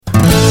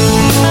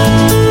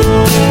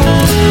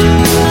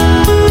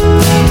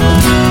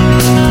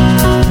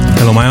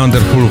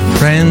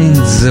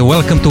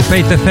welcome to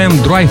Faith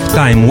FM Drive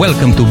Time.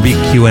 Welcome to Big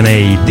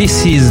Q&A.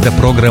 This is the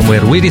program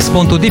where we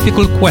respond to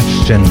difficult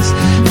questions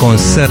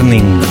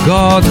concerning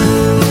God,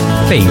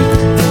 faith,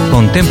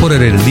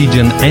 contemporary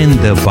religion, and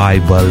the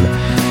Bible.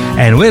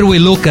 And where we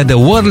look at the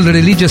world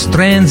religious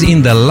trends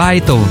in the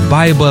light of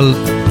Bible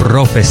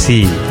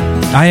prophecy.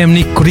 I am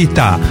Nick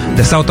Kurita,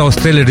 the South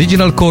Australia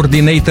Regional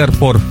Coordinator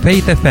for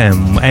Faith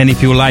FM. And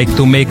if you like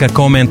to make a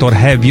comment or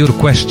have your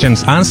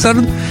questions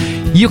answered,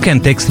 you can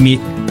text me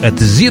at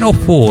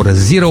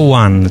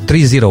 0401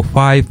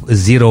 305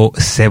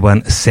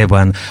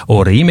 077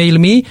 or email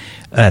me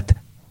at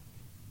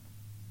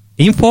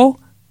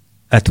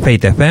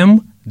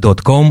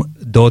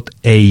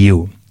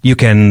info@faithfm.com.au. You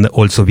can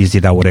also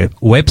visit our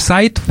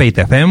website,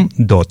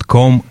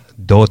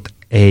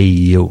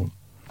 faithfm.com.au.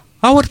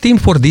 Our theme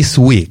for this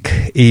week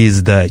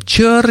is the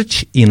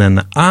church in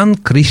an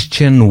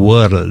unchristian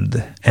world.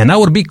 And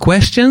our big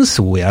questions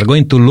we are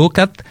going to look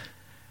at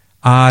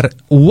are,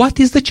 what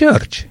is the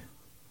church?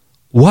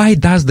 Why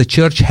does the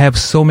church have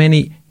so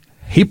many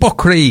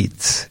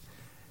hypocrites?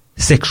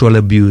 Sexual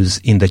abuse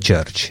in the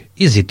church,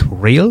 is it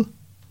real?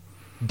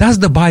 Does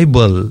the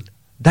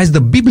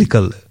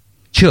biblical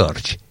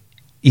church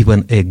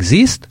even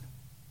exist?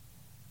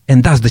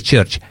 And does the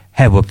church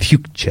have a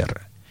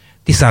future?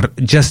 These are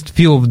just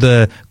few of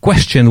the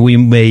questions we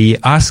may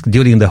ask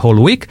during the whole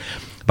week,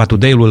 but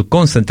today we'll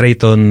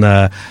concentrate on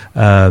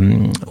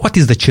what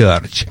is the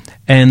church.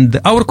 And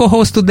our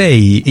co-host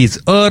today is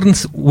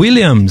Ernst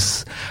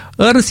Williams.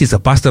 Ernst is a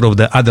pastor of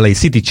the Adelaide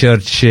City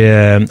Church,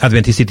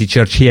 Adventist City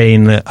Church here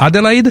in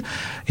Adelaide,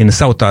 in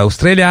South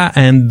Australia.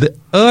 And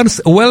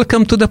Ernst,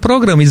 welcome to the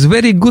program. It's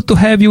very good to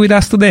have you with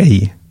us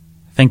today.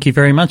 Thank you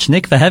very much,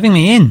 Nick, for having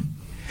me in.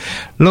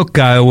 Look,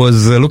 I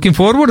was looking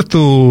forward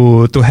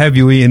to have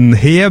you in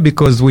here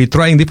because we're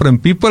trying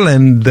different people,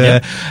 and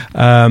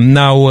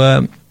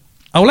now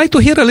I would like to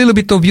hear a little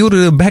bit of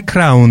your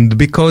background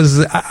because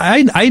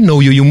I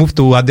know you. You moved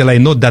to Adelaide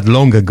not that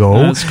long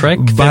ago. That's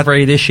correct.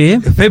 February this year.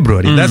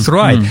 February, that's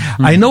right.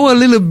 I know a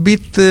little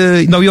bit.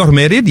 Now you're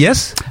married,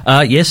 yes?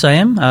 Yes, I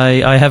am.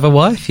 I have a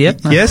wife.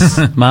 Yep. Yes.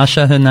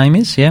 Marsha, her name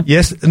is. Yeah.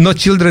 Yes. No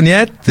children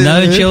yet.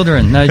 No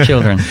children. No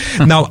children.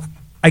 Now,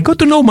 I got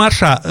to know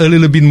Marsha a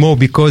little bit more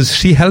because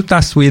she helped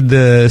us with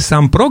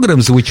some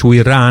programs which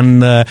we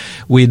run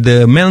with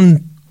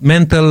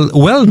mental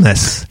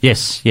wellness.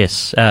 Yes.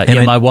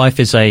 My wife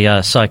is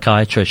a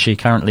psychiatrist. She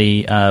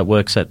currently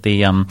works at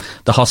the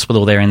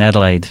hospital there in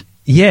Adelaide.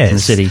 Yes. In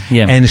the city.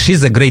 Yeah. And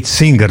she's a great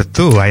singer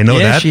too. I know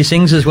that. Yeah, she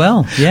sings as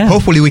well. Yeah.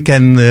 Hopefully we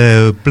can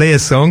play a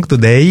song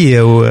today.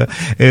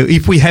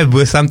 If we have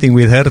something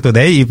with her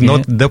today. If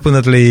not,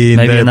 definitely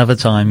maybe another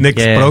time.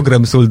 Next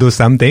programs we'll do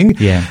something.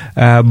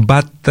 Yeah.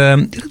 But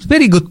it's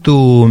very good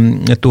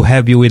to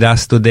have you with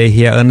us today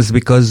here, Ernst,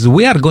 because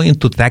we are going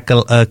to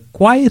tackle a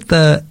quite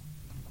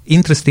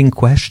interesting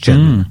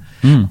question.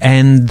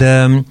 And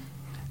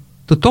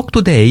to talk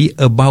today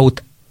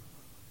about,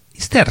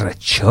 is there a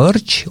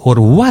church, or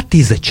what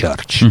is a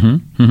church?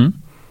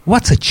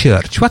 What's a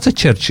church? What's a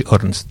church,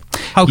 Ernst?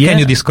 How can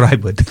you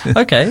describe it?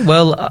 Okay,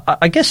 well,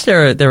 I guess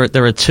there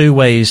are two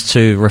ways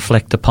to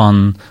reflect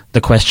upon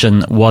the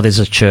question, what is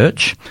a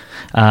church?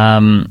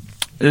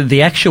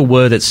 The actual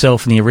word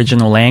itself in the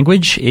original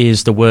language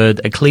is the word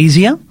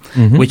ecclesia,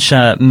 which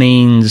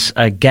means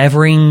a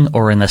gathering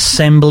or an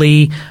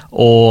assembly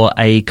or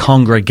a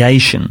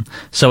congregation.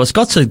 So it's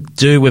got to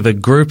do with a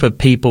group of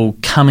people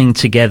coming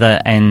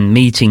together and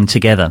meeting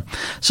together.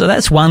 So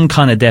that's one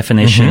kind of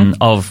definition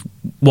of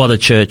what a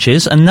church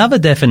is. Another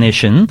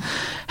definition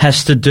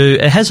has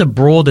a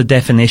broader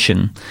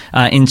definition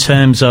in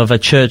terms of a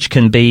church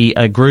can be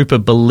a group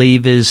of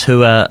believers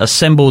who are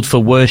assembled for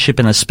worship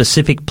in a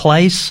specific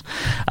place,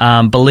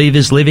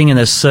 believers living in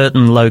a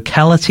certain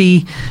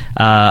locality,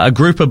 a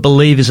group of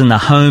believers in the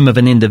home of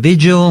an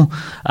individual,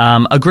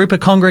 a group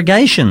of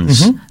congregations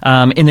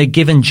in a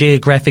given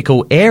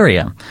geographical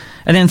area.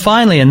 And then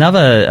finally,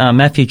 another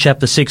Matthew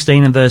chapter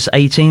 16 and verse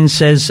 18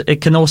 says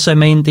it can also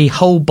mean the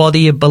whole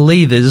body of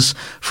believers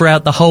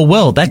throughout the whole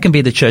world. That can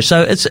be the church.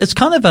 So it's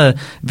kind of a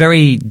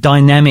very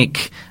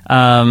dynamic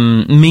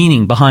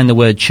meaning behind the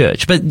word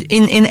church. But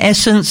in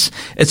essence,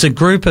 it's a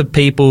group of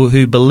people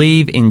who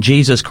believe in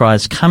Jesus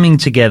Christ coming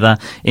together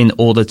in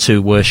order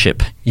to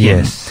worship Him.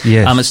 Yes.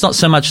 It's not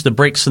so much the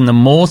bricks and the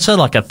mortar,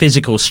 like a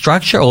physical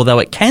structure, although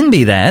it can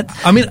be that.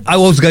 I mean, I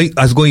was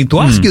going to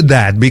ask you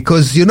that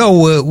because,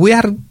 we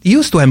are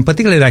used to, and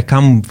particularly I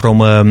come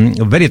from a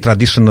very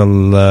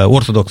traditional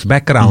Orthodox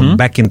background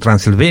back in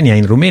Transylvania,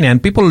 in Romania,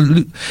 and people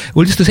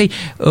will used to say,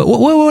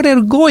 where are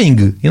you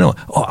going?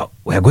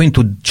 We are going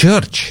to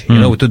church,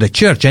 to the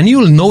church. And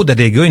you'll know that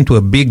they're going to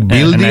a big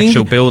building. An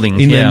actual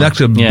building. An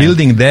actual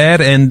building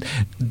there. And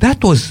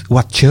that was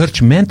what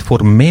church meant for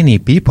many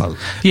people.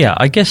 Yeah,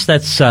 I guess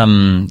that's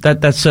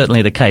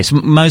certainly the case.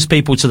 Most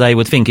people today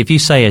would think, if you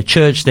say a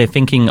church, they're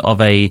thinking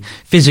of a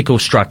physical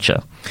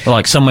structure,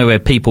 like somewhere where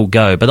people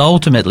go. But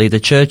ultimately, the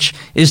church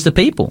is the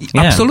people.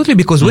 Yeah. Absolutely,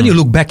 because when you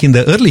look back in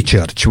the early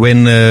church,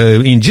 when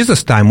in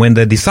Jesus' time, when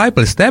the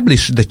disciples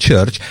established the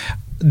church,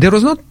 there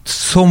was not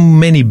so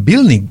many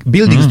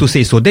buildings to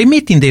say so. They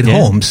meet in their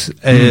homes,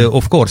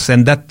 of course,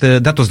 and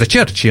that was the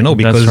church,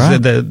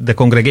 because the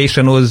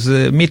congregation was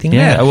meeting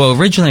there. Well,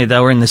 originally they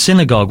were in the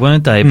synagogue,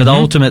 weren't they? But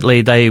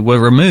ultimately they were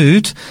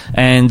removed,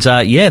 and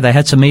they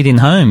had to meet in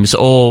homes.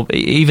 Or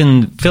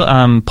even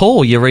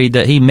Paul, you read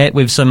that he met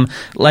with some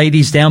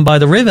ladies down by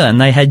the river,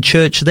 and they had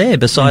church there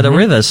beside a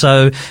river.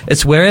 So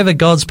it's wherever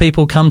God's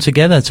people come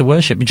together to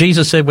worship.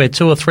 Jesus said, "Where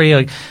two or three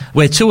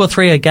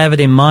are gathered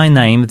in my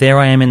name, there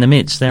I am in the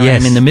midst. There I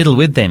am in the middle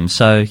with them."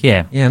 So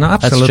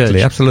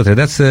absolutely.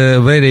 That's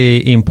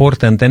very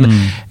important, and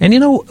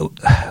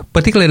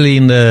particularly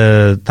in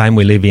the time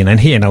we live in, and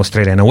here in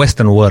Australia, in a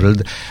Western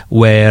world,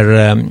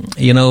 where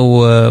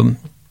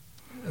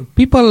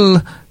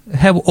people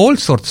have all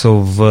sorts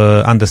of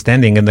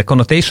understanding, and the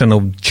connotation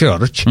of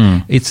church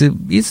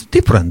it's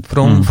different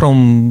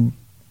from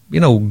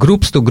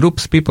groups to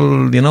groups,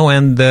 people,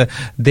 and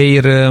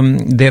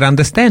their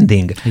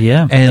understanding.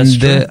 Yeah, and that's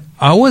true.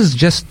 I was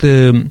just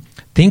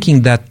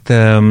thinking that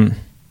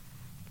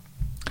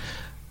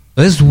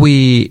as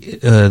we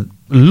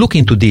look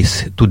into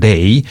this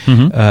today,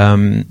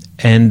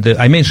 and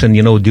I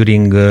mentioned,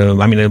 during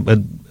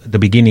the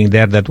beginning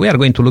there, that we are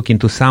going to look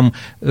into some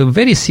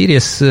very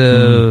serious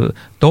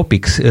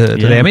topics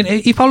today. I mean,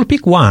 if I'll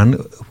pick one,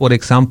 for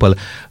example,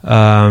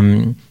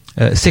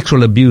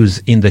 sexual abuse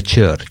in the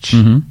church.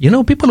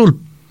 People will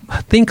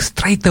think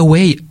straight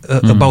away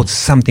about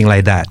something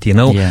like that.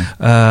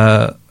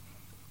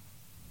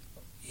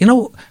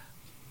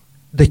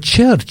 The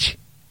church,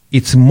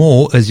 it's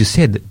more, as you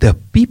said, the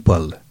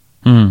people.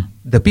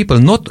 The people,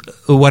 not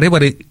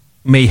whatever it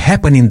may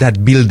happen in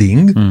that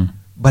building,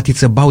 but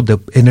it's about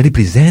and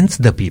represents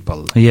the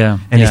people.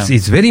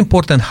 It's very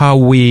important how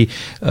we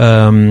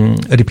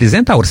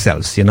represent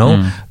ourselves,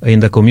 in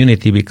the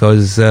community,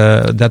 because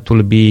that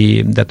will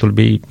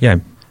be.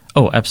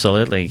 Oh,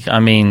 absolutely. I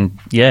mean,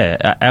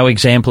 our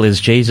example is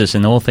Jesus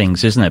in all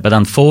things, isn't it? But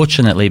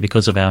unfortunately,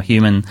 because of our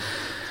human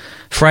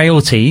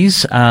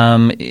frailties,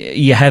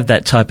 you have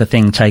that type of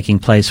thing taking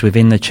place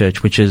within the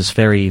church, which is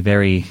very,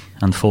 very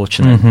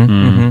unfortunate.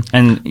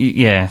 And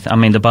I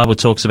mean, the Bible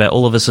talks about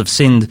all of us have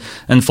sinned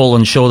and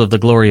fallen short of the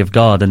glory of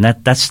God, and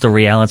that's the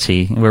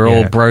reality. We're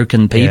all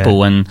broken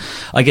people, and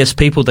I guess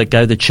people that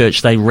go to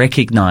church, they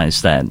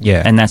recognize that,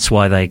 and that's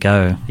why they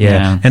go.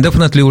 And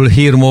definitely we'll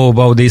hear more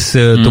about this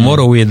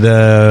tomorrow with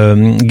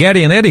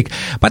Gary and Eric.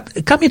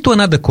 But coming to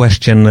another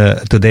question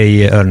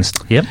today,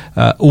 Ernst.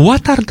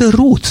 What are the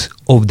roots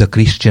of the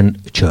Christian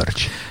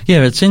church?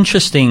 It's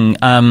interesting.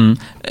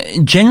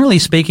 Generally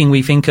speaking,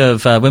 we think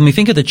of, when we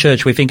think of the church,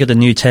 we think of the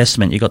New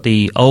Testament. You've got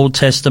the Old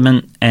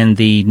Testament and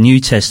the New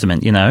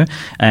Testament,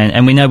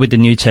 and we know with the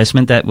New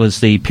Testament, that was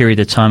the period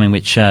of time in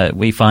which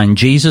we find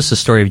Jesus, the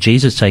story of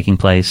Jesus taking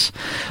place.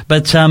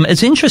 But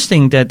it's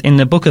interesting that in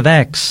the book of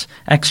Acts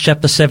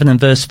chapter 7 and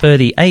verse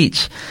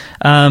 38,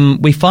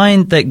 we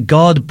find that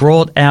God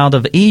brought out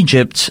of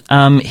Egypt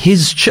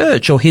his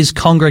church, or his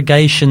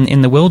congregation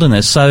in the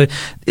wilderness. So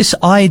this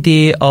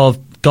idea of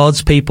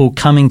God's people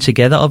coming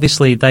together.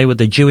 Obviously, they were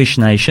the Jewish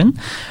nation.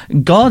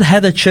 God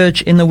had a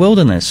church in the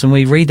wilderness, and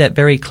we read that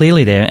very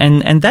clearly there.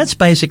 And that's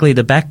basically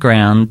the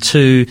background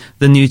to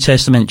the New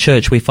Testament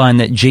church. We find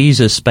that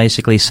Jesus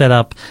basically set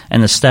up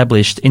and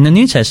established in the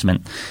New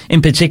Testament.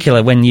 In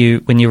particular, when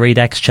you read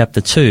Acts chapter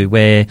 2,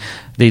 where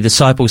the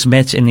disciples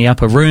met in the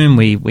upper room,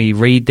 we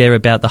read there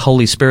about the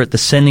Holy Spirit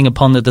descending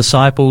upon the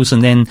disciples,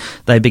 and then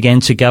they began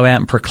to go out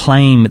and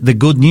proclaim the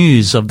good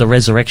news of the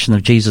resurrection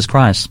of Jesus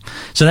Christ.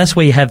 So that's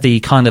where you have the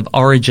kind of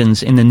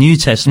origins in the New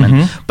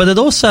Testament. But it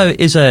also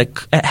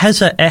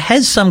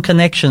has some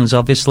connections,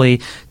 obviously,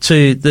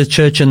 to the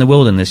church in the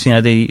wilderness.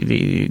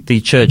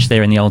 The church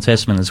there in the Old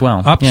Testament as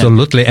well.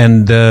 Absolutely,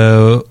 and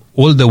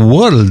all the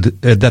world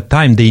at that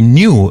time, they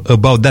knew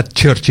about that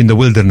church in the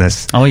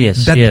wilderness. Oh,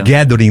 yes. That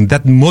gathering,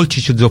 that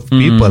multitudes of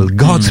people,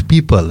 God's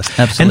people.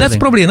 Absolutely. And that's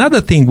probably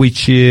another thing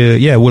which,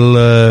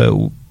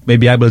 we'll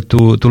maybe able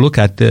to look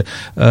at.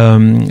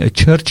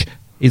 Church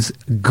is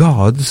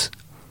God's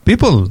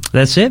people.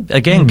 That's it.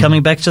 Again,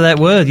 coming back to that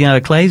word,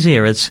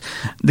 ecclesia. It's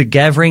the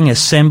gathering,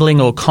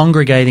 assembling, or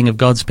congregating of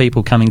God's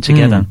people coming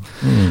together.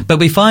 But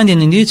we find in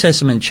the New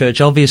Testament church,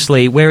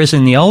 obviously, whereas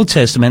in the Old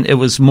Testament it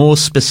was more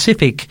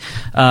specific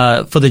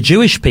for the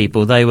Jewish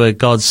people. They were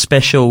God's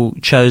special,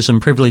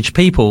 chosen, privileged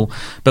people.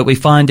 But we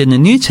find in the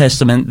New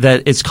Testament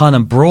that it's kind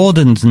of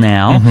broadened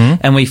now,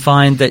 and we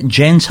find that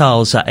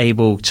Gentiles are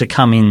able to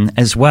come in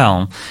as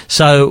well.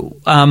 So,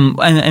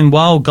 and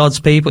while God's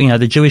people,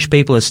 the Jewish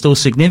people are still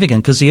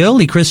significant, because the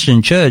early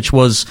Christian church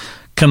was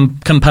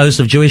composed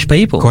of Jewish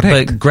people.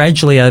 Correct. But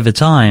gradually over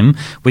time,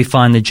 we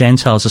find the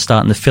Gentiles are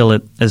starting to fill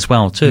it as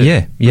well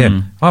too.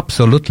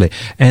 Absolutely.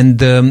 And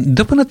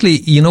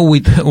definitely,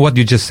 with what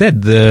you just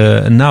said,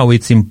 now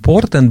it's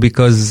important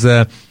because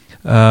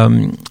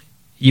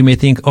you may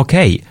think,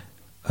 okay,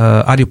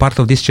 are you part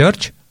of this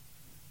church?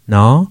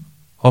 No?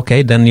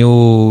 Okay, then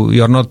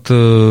you're not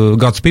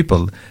God's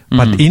people.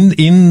 But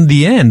in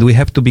the end, we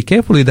have to be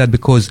careful with that,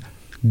 because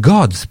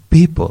God's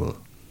people,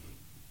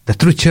 The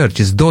true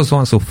church is those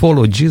ones who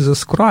follow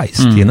Jesus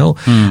Christ, you know.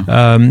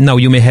 Now,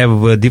 you may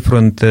have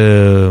different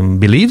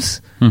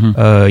beliefs.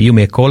 You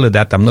may call it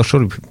that. I'm not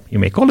sure if you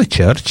may call it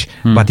church.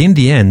 But in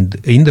the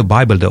end, in the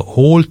Bible,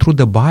 all through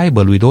the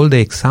Bible, with all the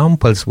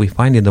examples we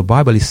find in the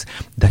Bible, is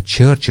the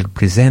church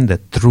represent the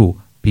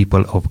true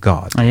people of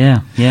God.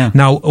 Yeah.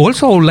 Now,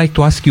 also, I would like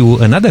to ask you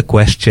another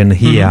question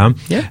here,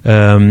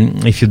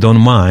 if you don't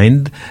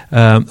mind.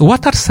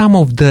 What are some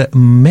of the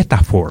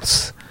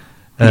metaphors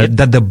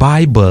that the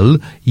Bible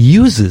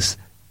uses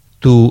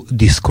to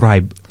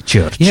describe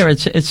church? Yeah,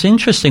 it's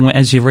interesting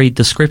as you read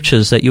the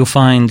scriptures that you'll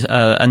find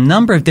a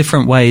number of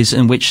different ways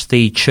in which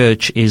the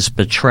church is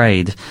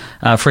portrayed.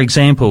 For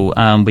example,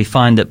 we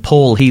find that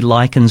Paul, he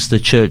likens the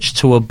church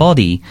to a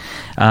body.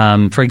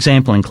 For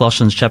example, in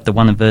Colossians chapter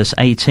 1 and verse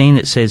 18,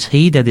 it says,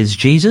 "He, that is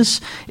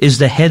Jesus, is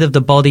the head of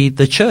the body,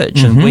 the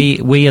church." And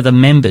we are the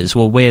members,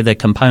 or we're the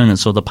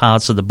components or the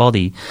parts of the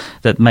body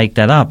that make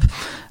that up.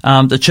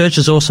 The church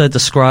is also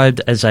described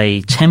as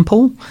a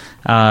temple.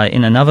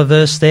 In another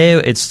verse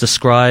there, it's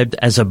described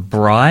as a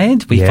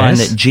bride. We find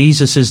that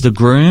Jesus is the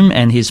groom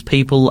and his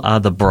people are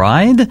the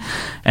bride.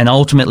 And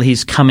ultimately,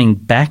 he's coming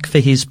back for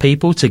his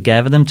people to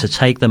gather them, to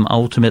take them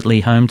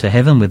ultimately home to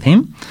heaven with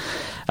him.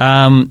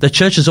 The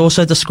church is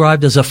also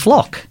described as a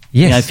flock.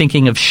 Yes. You know,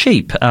 thinking of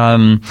sheep.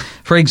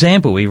 For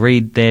example, we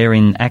read there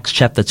in Acts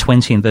chapter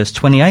 20 and verse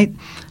 28, it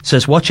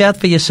says, "Watch out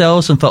for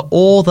yourselves and for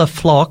all the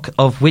flock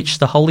of which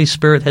the Holy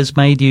Spirit has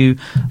made you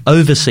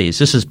overseers."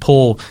 This is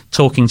Paul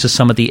talking to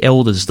some of the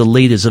elders, the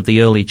leaders of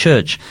the early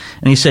church.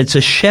 And he said, "To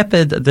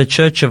shepherd the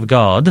church of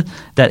God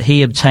that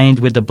he obtained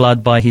with the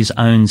blood by his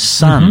own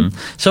son."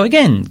 So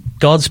again,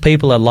 God's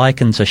people are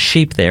likened to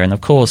sheep there. And of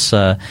course,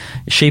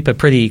 sheep are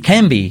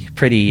can be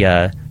pretty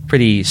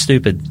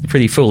stupid,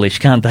 pretty foolish,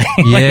 can't they?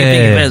 When you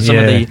think about some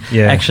of the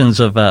actions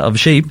of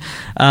sheep.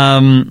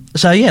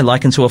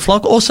 Likened to a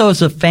flock. Also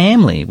as a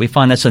family, we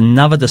find that's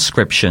another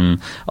description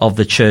of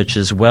the church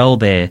as well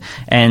there.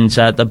 And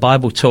the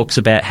Bible talks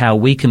about how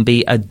we can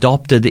be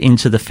adopted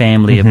into the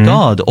family of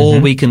God,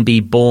 or we can be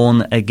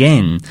born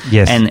again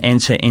and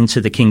enter into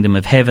the kingdom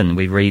of heaven.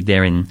 We read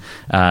there in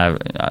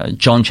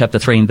John chapter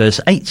 3 and verse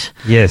 8.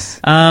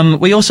 Yes.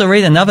 We also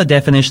read another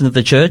definition of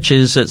the church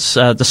is it's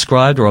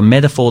described, or a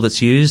metaphor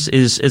that's used,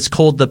 is it's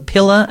called the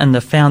pillar and the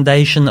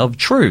foundation of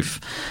truth.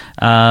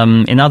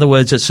 In other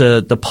words, it's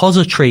a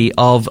depository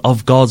of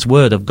God's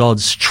word, of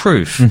God's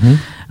truth.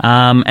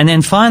 And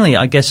then finally,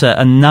 I guess there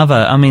are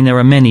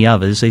many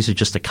others. These are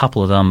just a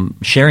couple that I'm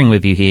sharing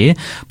with you here.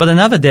 But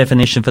another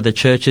definition for the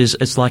church is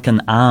it's like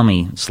an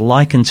army. It's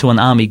likened to an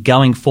army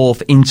going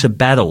forth into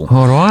battle.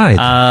 All right.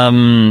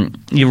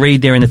 You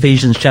read there in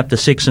Ephesians chapter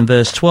 6 and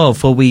verse 12,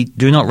 "For we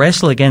do not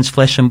wrestle against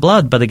flesh and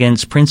blood, but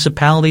against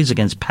principalities,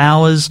 against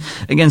powers,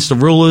 against the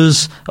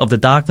rulers of the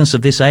darkness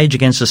of this age,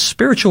 against the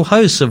spiritual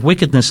hosts of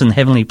wickedness in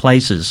heavenly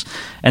places."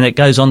 And it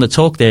goes on to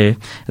talk there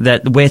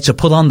that we're to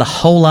put on the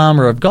whole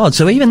armor of God.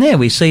 So even there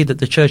we see that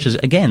the church is,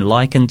 again,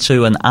 likened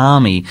to an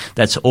army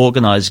that's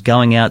organized,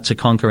 going out to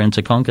conquer and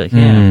to conquer.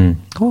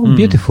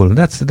 Beautiful.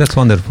 That's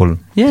wonderful.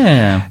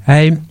 Yeah.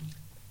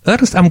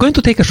 Ernst, I'm going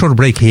to take a short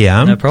break here.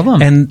 No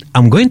problem. And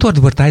I'm going to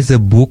advertise a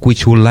book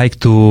which we would like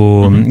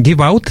to give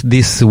out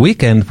this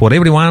week. And for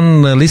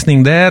everyone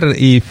listening there,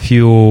 if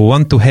you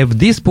want to have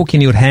this book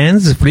in your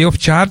hands, free of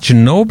charge,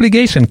 no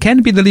obligation,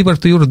 can be delivered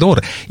to your door.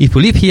 If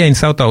you live here in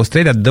South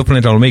Australia,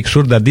 definitely I'll make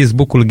sure that this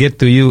book will get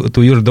to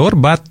your door.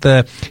 But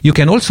you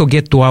can also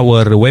get to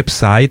our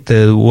website,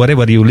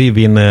 wherever you live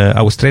in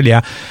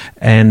Australia,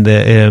 and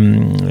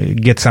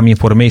get some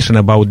information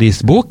about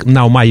this book.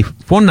 Now, my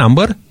phone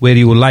number, where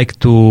you would like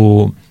to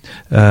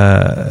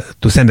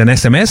send an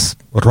SMS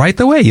right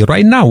away,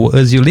 right now,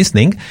 as you're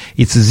listening,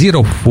 it's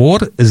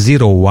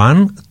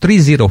 0401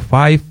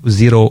 305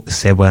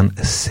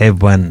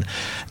 077.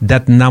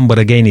 That number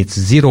again, it's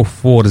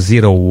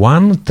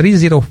 0401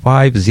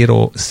 305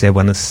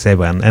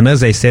 077. And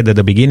as I said at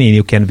the beginning,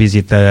 you can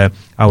visit our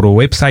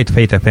website,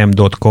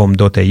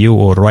 faithfm.com.au,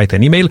 or write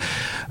an email,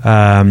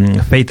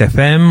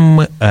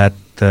 faithfm at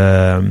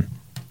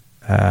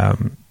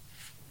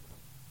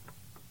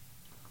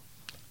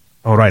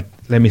all right,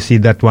 let me see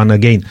that one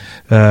again.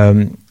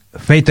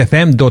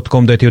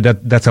 faithfm.com.au,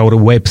 that's our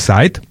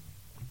website.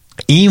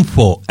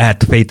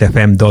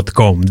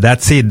 info@faithfm.com.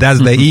 That's it. That's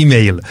the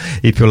email,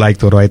 if you like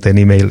to write an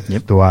email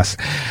to us.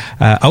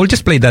 I will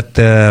just play that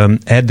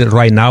ad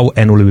right now,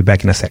 and we'll be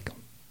back in a sec.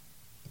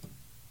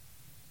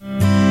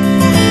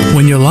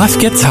 When your life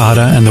gets harder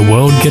and the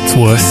world gets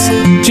worse,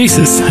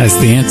 Jesus has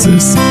the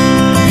answers.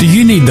 Do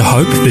you need the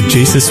hope that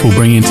Jesus will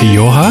bring into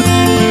your heart?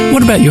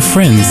 What about your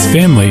friends,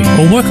 family,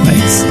 or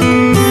workmates?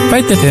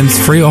 Faith FM's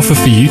free offer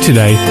for you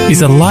today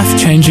is a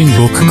life-changing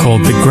book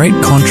called The Great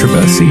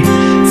Controversy,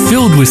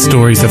 filled with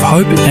stories of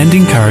hope and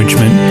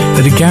encouragement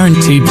that are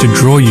guaranteed to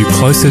draw you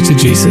closer to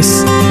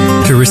Jesus.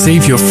 To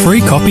receive your free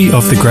copy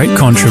of The Great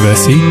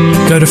Controversy,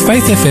 go to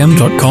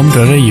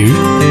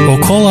faithfm.com.au or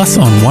call us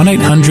on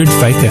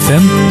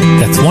 1-800-FAITH-FM,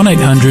 that's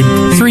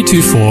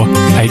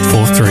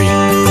 1-800-324-843.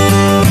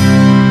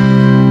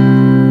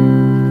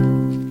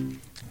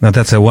 Now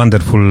that's a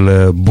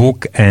wonderful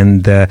book,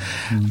 and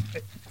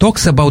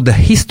talks about the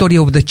history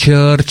of the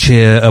church,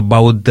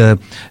 about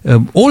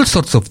all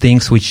sorts of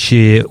things which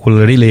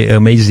will really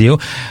amaze you.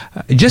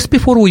 Just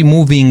before we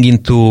moving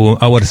into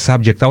our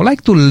subject, I would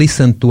like to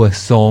listen to a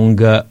song,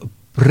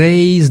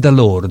 Praise the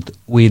Lord,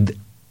 with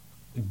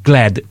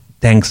glad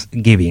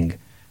thanksgiving.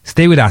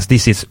 Stay with us.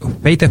 This is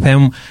Faith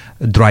FM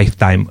Drive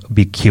Time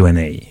Big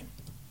Q&A.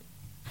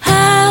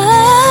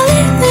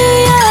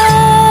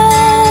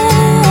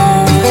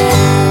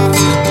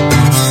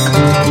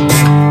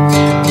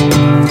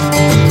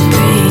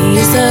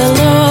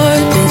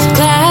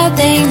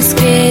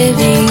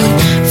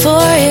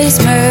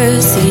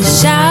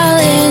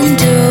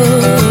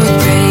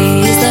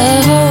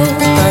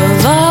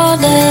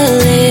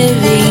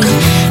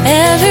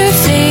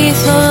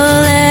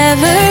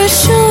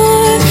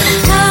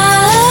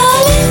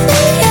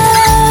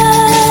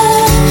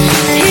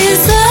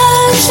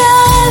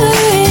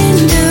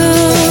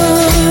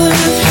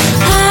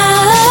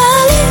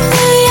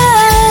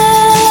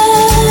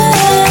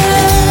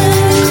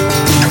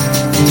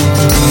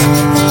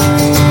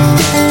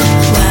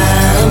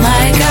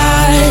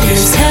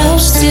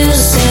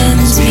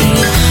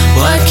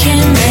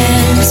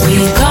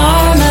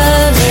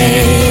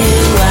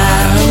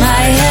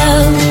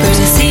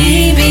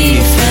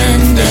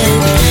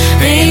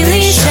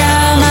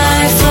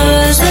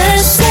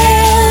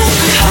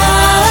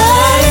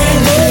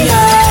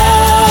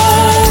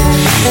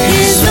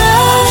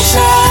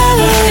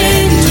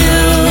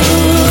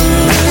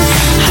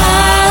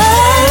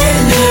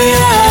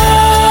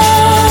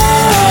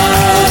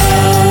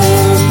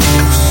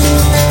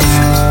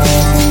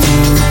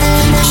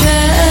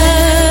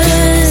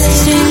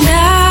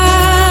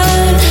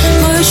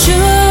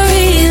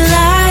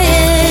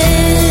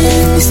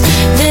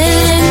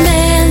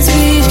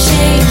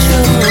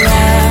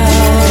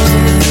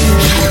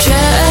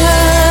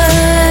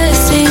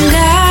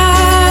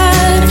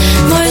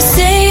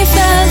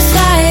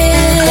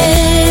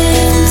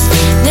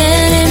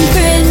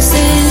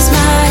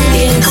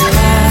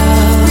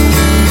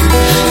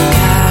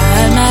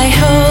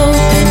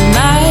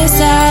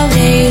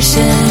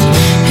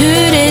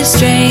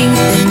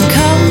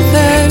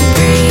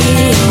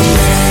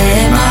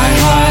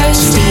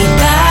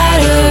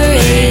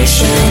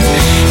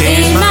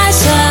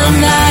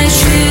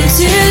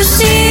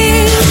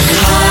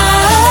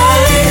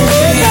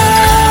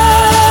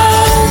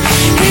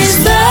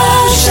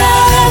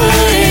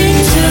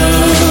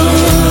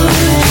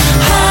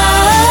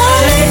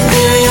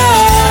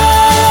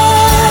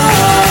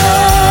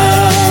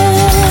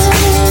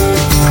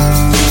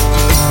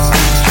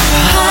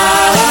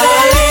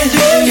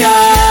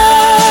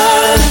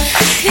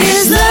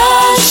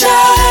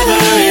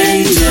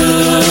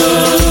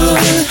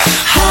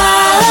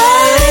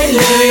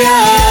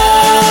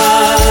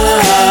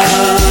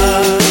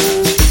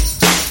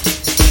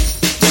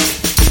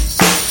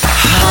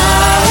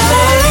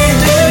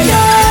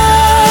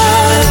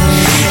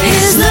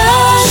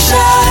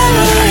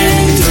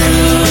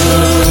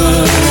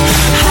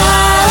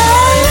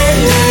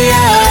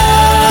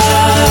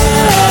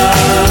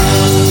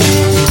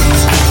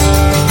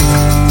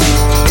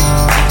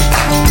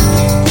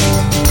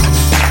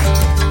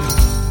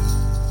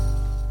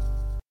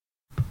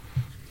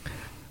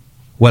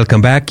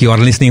 Welcome back. You are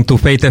listening to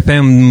Faith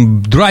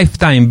FM Drive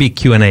Time Big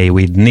Q&A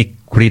with Nick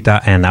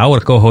Rita, and our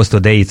co-host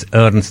today is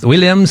Ernst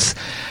Williams.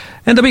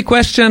 And the big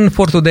question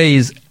for today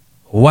is,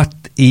 what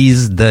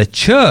is the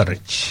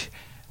church?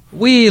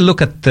 We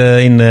look at,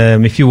 in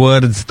a few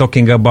words,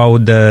 talking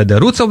about the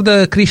roots of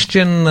the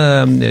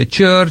Christian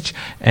church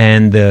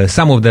and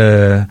some of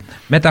the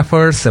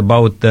metaphors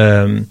about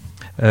to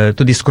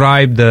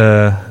describe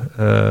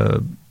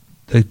the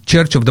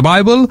church of the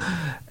Bible.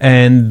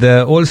 And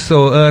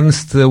also,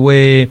 Ernst,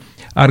 we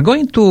are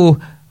going to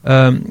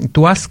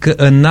ask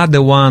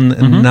another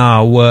one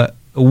now.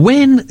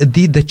 When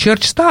did the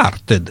church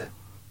started?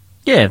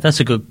 Yeah, that's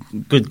a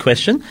good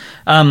question.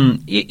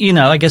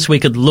 I guess we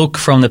could look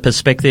from the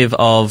perspective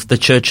of the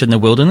church in the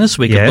wilderness.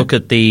 We could look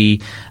at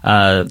the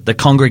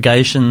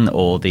congregation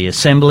or the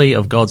assembly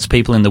of God's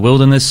people in the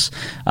wilderness,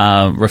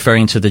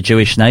 referring to the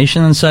Jewish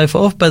nation and so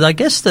forth. But I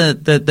guess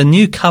the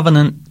New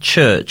Covenant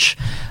church,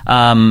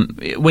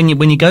 when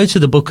you go to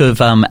the book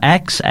of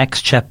Acts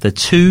chapter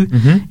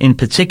 2, in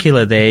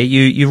particular, there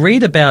you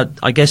read about,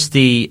 I guess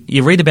the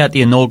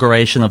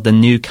inauguration of the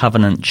New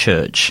Covenant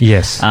church.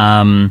 Yes. There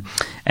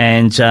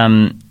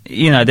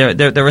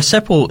are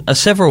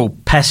several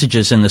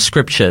passages in the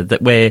scripture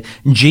where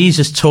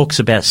Jesus talks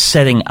about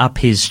setting up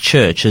his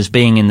church as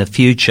being in the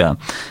future.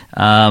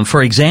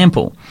 For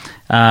example,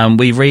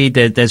 we read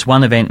that there's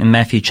one event in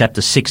Matthew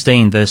chapter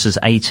 16, verses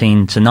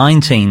 18 to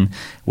 19,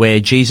 where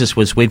Jesus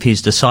was with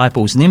his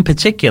disciples, and in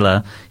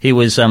particular, he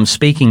was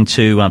speaking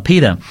to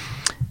Peter.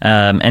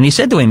 And he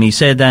said to him,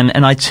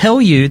 and I tell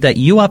you that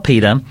you are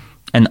Peter,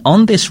 and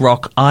on this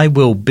rock I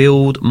will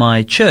build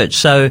my church.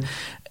 So,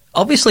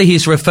 obviously,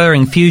 he's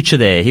referring future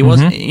there. He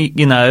wasn't,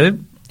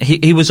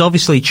 he was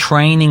obviously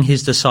training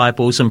his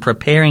disciples and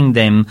preparing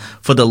them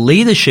for the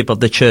leadership of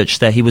the church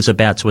that he was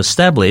about to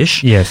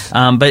establish. Yes.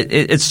 But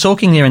it's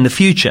talking there in the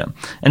future.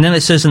 And then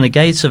it says, and the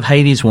gates of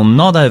Hades will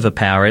not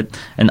overpower it,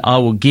 and I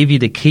will give you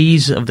the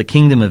keys of the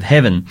kingdom of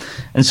heaven.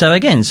 And so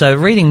again,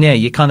 reading there,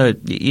 you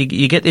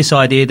you get this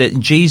idea that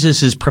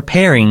Jesus is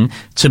preparing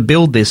to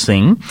build this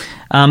thing.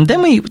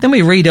 Then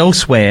we read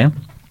elsewhere.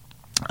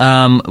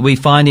 We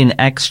find in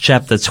Acts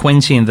chapter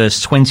 20 and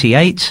verse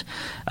 28,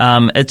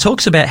 it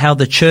talks about how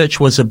the church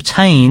was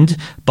obtained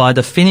by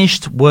the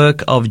finished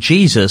work of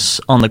Jesus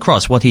on the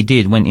cross, what he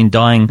did when in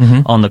dying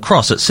on the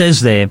cross. It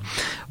says there,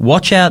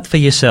 watch out for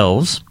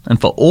yourselves and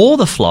for all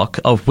the flock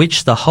of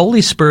which the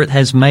Holy Spirit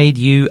has made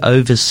you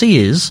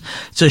overseers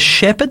to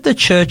shepherd the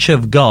church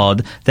of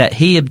God that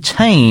he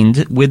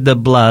obtained with the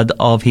blood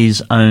of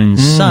his own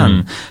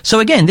Son. So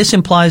again, this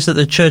implies that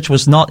the church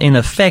was not in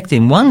effect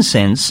in one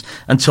sense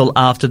until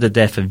after the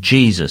death of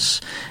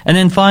Jesus. And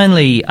then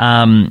finally,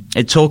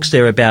 it talks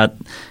there about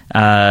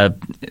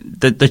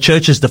the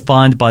church is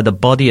defined by the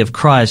body of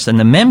Christ, and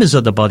the members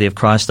of the body of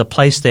Christ are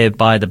placed there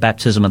by the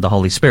baptism of the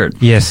Holy Spirit.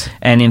 Yes.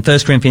 And in 1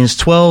 Corinthians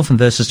 12 and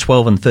verses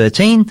 12 and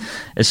 13,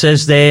 it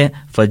says there,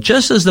 for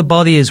just as the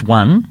body is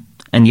one,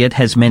 and yet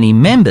has many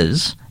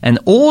members, and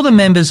all the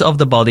members of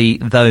the body,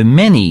 though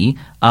many,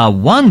 are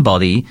one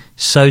body,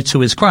 so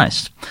too is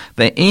Christ.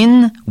 But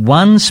in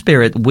one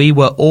Spirit we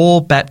were all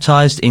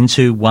baptized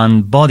into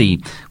one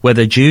body.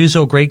 Whether Jews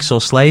or Greeks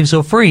or slaves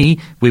or free,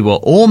 we were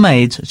all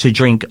made to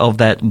drink of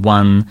that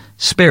one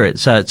Spirit.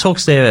 So it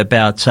talks there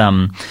about,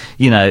 in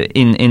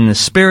the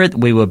Spirit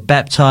we were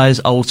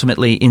baptized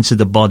ultimately into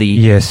the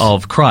body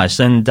of Christ.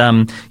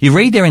 And you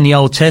read there in the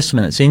Old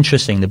Testament, it's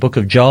interesting, the book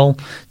of Joel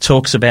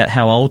talks about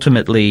how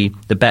ultimately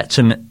the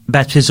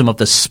baptism of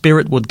the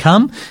Spirit would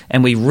come,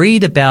 and we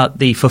read about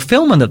the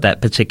fulfillment of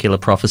that particular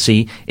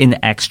prophecy in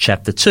Acts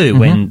chapter 2,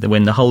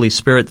 when the Holy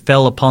Spirit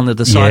fell upon the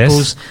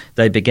disciples.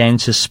 They began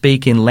to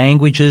speak in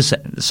languages,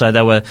 so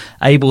they were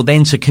able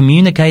then to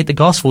communicate the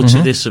gospel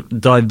to this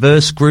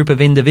diverse group of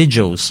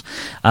individuals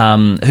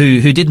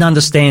who didn't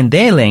understand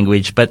their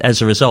language, but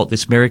as a result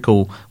this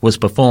miracle was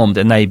performed,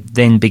 and they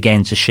then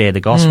began to share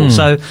the gospel.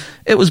 So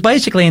it was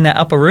basically in that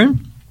upper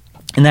room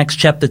in Acts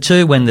chapter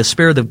 2, when the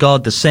Spirit of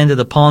God descended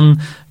upon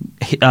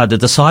the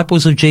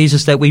disciples of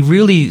Jesus, that we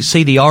really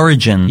see the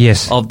origin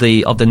of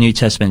the New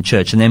Testament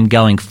church, and them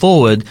going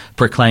forward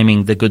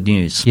proclaiming the good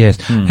news. Yes.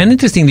 And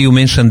interestingly, you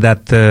mentioned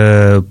that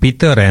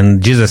Peter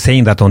and Jesus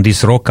saying that on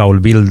this rock I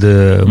will build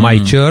my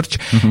church.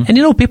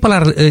 And people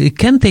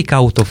can take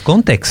out of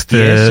context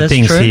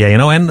things true. here,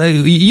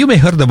 and you may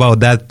heard about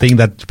that thing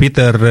that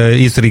Peter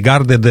is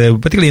regarded,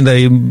 particularly in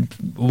the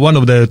one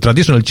of the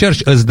traditional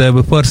church, as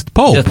the first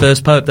pope. The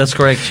first pope, that's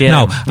correct,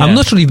 Now, I'm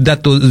not sure if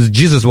that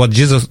was what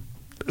Jesus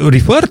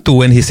referred to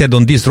when he said,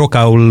 on this rock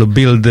I will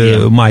build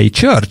my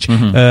church.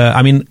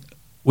 I mean,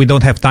 we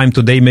don't have time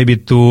today maybe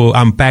to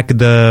unpack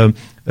the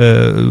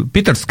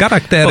Peter's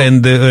character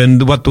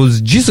and what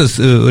was Jesus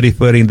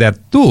referring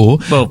that to.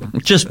 Well,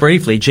 just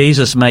briefly,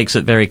 Jesus makes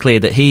it very clear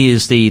that he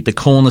is the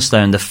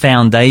cornerstone, the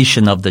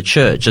foundation of the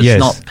church. It's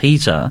not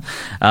Peter.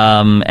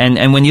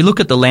 And when you look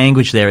at the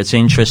language there, it's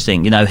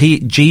interesting.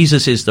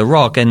 Jesus is the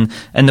rock, and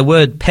the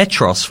word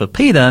Petros for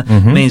Peter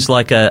means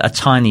like a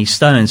tiny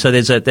stone. So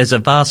there's a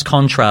vast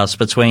contrast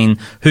between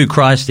who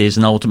Christ is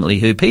and ultimately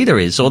who Peter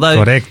is.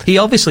 Although he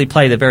obviously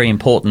played a very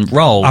important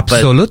role.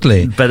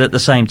 Absolutely. But at the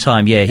same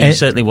time, he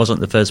certainly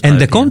wasn't the first pope.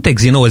 And the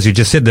context, as you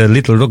just said, the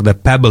little rock, the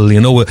pebble,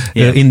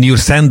 in your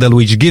sandal,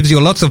 which gives you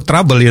lots of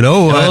trouble,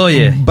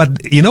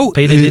 But,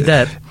 Peter did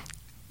that.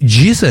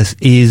 Jesus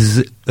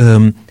is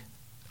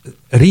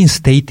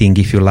reinstating,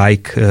 if you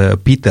like,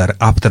 Peter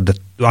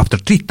after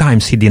 3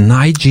 times he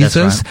denied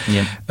Jesus. That's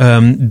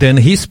right. Then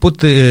he's put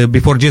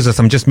before Jesus.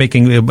 I'm just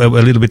making a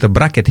little bit of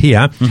bracket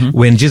here.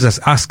 When Jesus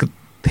asked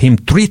him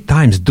 3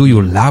 times, do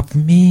you love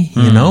me?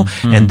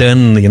 And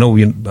then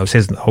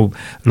says, oh,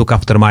 look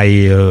after my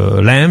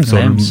lambs,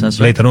 or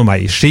later on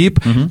my sheep.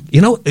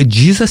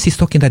 Jesus is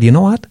talking that,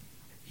 what,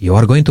 you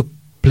are going to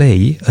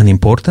play an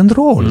important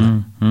role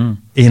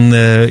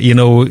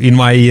in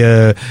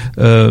my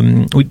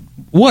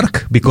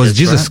work, because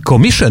Jesus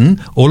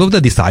commissioned all of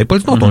the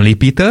disciples, not only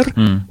Peter,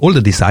 all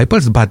the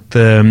disciples, but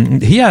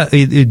here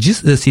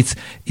Jesus,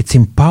 it's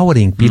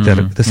empowering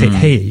Peter to say,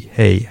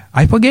 hey,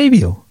 I forgave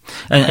you.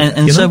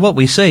 And so what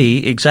we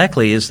see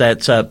exactly is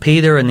that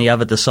Peter and the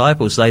other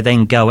disciples, they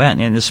then go out,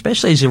 and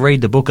especially as you read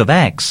the book of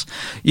Acts,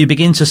 you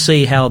begin to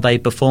see how they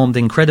performed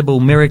incredible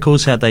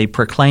miracles, how they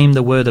proclaimed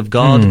the word of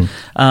God.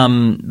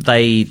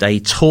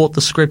 They taught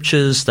the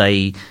scriptures,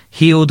 they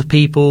healed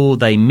people,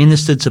 they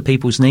ministered to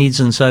people's needs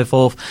and so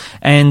forth.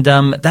 And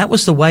that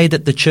was the way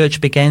that the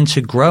church began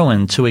to grow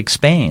and to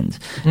expand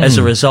as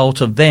a result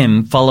of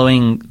them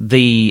following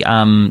the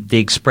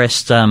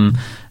expressed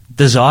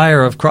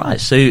desire of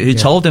Christ, who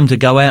told them to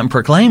go out and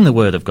proclaim the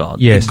word of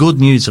God, Yes. the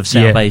good news of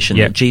salvation,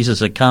 Yeah. that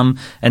Jesus had come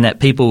and that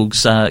people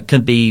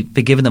could be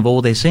forgiven of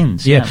all their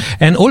sins. Yeah,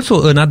 and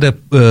also another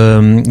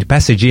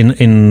passage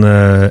in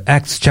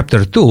Acts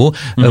chapter 2,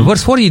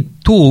 verse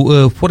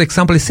 42, for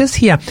example, it says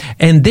here,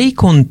 and they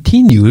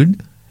continued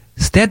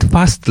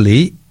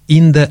steadfastly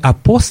in the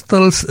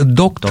apostles'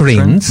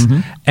 doctrines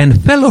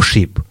and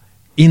fellowship,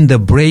 in the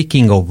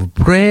breaking of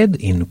bread,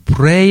 in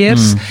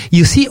prayers.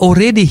 You see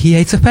already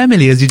here, it's a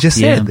family, as you just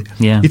said.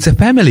 Yeah. It's a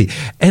family.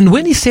 And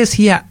when he says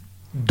here,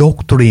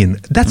 doctrine,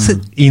 that's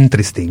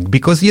interesting,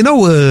 because,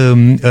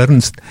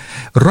 Ernst,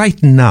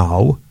 right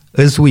now,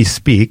 as we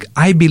speak,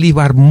 I believe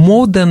are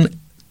more than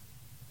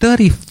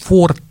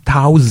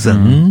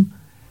 34,000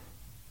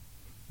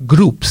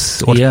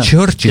 groups or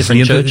churches,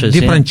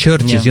 different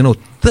churches,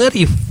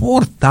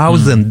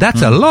 34,000,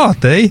 that's a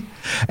lot, eh?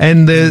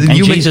 And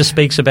Jesus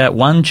speaks about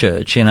one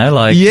church,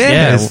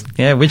 yes.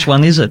 which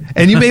one is it?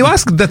 And you may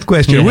ask that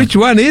question, which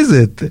one is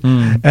it?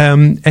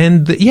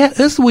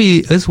 As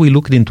we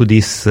looked into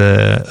this,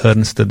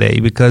 Ernst, today,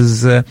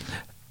 because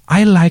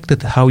I liked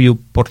it how you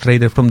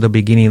portrayed it from the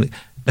beginning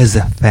as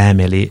a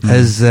family,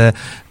 as a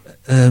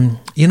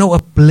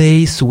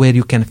place where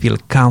you can feel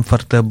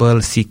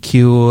comfortable,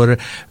 secure,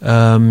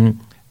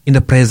 in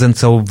the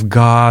presence of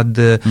God,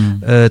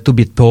 to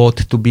be taught,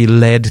 to be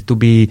led, to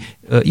be,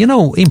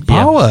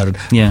 empowered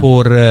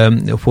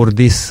for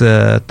these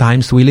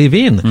times we live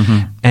in.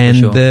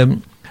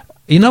 And,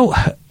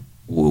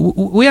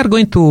 we are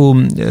going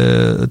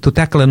to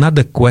tackle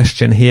another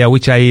question here,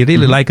 which I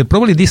really like.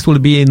 Probably this will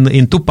be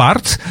in two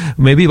parts,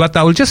 maybe, but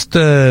I will just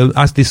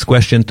ask this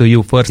question to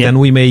you first, and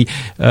we may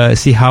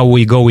see how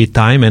we go with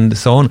time and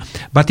so on.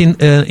 But in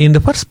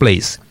the first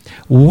place,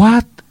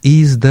 what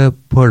is the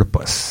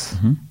purpose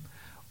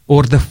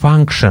or the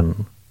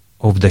function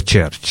of the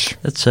church?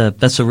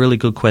 That's a really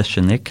good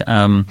question, Nick.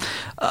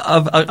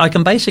 I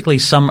can basically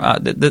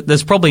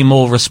there's probably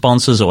more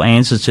responses or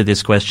answers to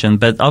this question,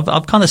 but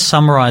I've kind of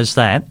summarized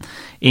that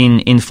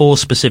in four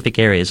specific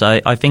areas.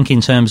 I think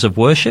in terms of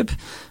worship,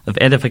 of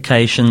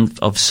edification,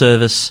 of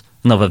service,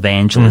 and of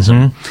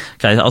evangelism.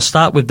 Okay, I'll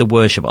start with the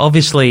worship.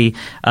 Obviously,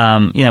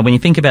 when you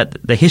think about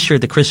the history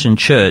of the Christian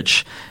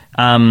church,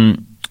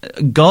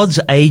 God's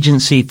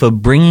agency for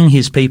bringing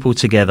his people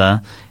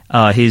together,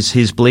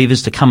 his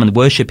believers to come and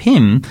worship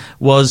him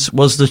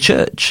was the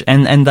church,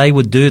 and they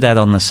would do that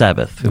on the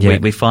Sabbath.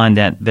 We find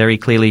that very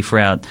clearly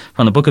from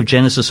the book of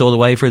Genesis all the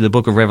way through the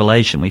book of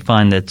Revelation. We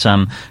find that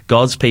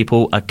God's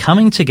people are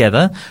coming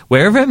together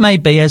wherever it may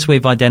be, as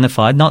we've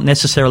identified, not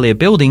necessarily a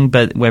building,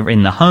 but whether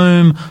in the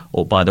home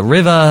or by the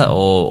river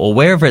or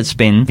wherever it's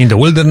been. In the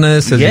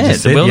wilderness, as you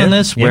just said.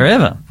 Wilderness,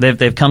 wherever.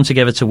 They've come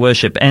together to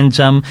worship. And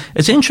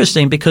it's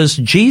interesting because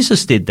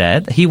Jesus did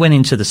that. He went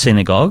into the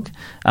synagogue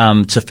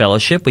to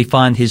fellowship. We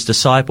find his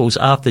disciples,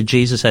 after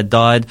Jesus had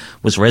died,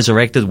 was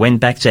resurrected, went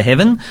back to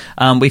heaven.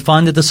 We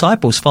find the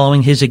disciples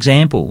following his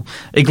example,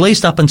 at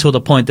least up until the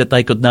point that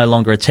they could no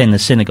longer attend the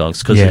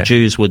synagogues because the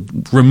Jews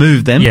would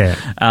remove them,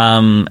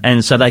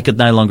 and so they could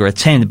no longer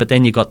attend. But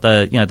then you got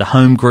the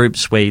home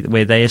groups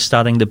where they are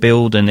starting to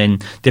build, and then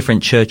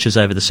different churches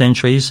over the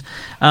centuries.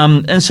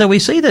 And so we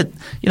see that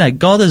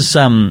God has,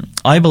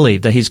 I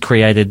believe that he's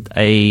created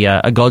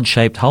a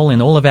God-shaped hole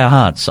in all of our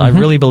hearts. I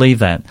really believe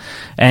that,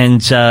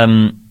 and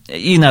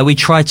we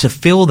try to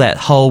fill that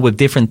hole with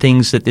different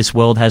things that this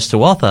world has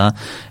to offer.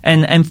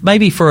 And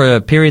maybe for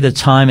a period of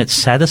time it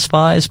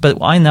satisfies,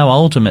 but I know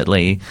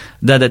ultimately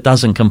that it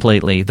doesn't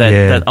completely,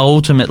 that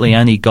ultimately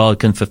only God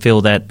can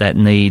fulfill that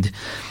need.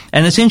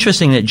 And it's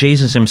interesting that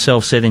Jesus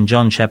himself said in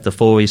John chapter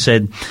 4, he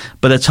said,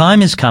 "But a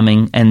time is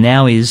coming, and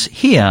now is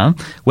here,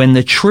 when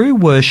the true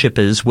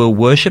worshippers will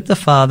worship the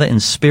Father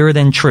in spirit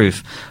and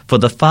truth, for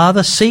the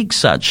Father seeks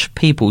such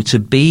people to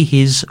be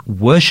his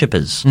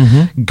worshippers."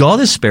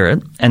 God is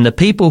spirit, and the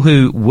people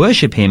who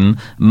worship him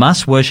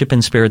must worship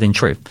in spirit and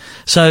truth.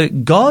 So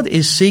God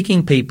is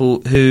seeking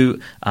people who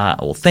are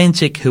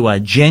authentic, who are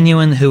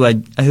genuine, who are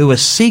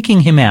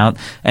seeking him out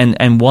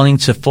and wanting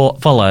to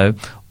follow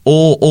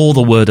all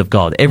the Word of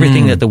God,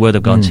 everything that the Word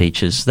of God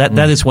teaches.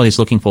 That is what he's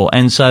looking for.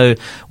 And so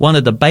one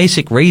of the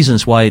basic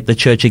reasons why the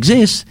church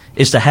exists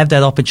is to have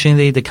that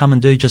opportunity to come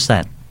and do just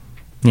that.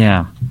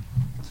 Yeah.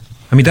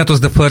 I mean, that was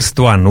the first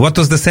one. What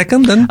was the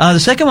second then? The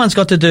second one's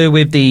got to do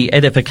with the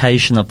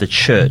edification of the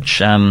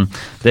church.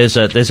 There's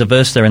a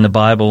verse there in the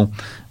Bible.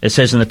 It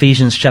says in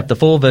Ephesians chapter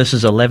 4,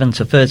 verses 11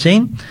 to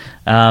 13,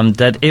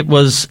 that it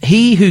was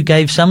he who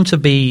gave some to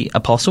be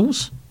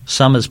apostles,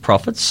 some as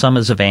prophets, some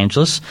as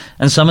evangelists,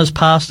 and some as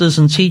pastors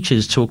and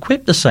teachers to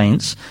equip the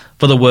saints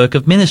for the work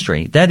of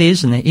ministry. That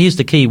is, and here's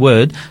the key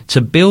word, to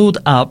build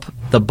up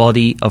the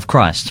body of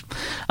Christ,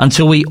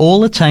 until we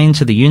all attain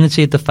to the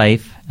unity of the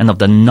faith and of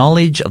the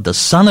knowledge of the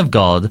Son of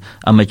God,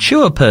 a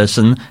mature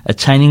person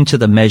attaining to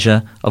the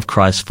measure of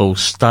Christ's full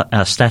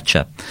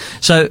stature.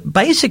 So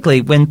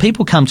basically, when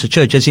people come to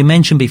church, as you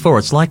mentioned before,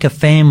 it's like a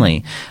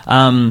family.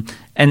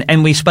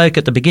 And we spoke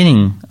at the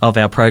beginning of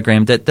our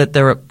program that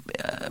there are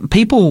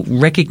people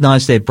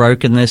recognize their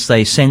brokenness.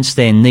 They sense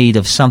their need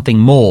of something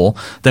more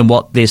than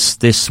what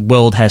this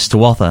world has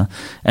to offer.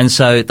 And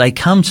so they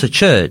come to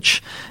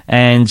church,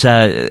 and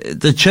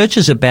the church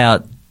is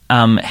about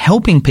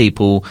helping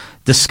people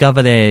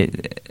discover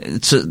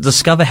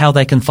how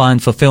they can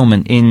find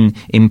fulfillment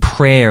in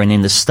prayer and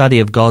in the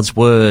study of God's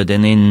word,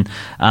 and in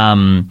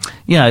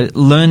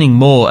learning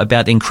more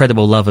about the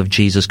incredible love of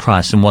Jesus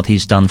Christ and what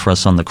he's done for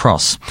us on the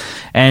cross.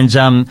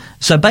 And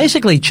so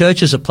basically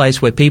church is a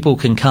place where people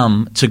can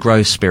come to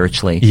grow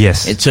spiritually.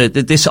 Yes. It's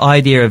this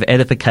idea of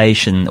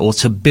edification, or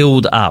to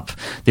build up,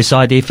 this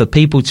idea for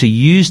people to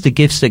use the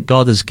gifts that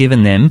God has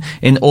given them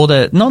in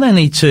order not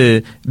only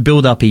to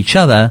build up each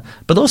other,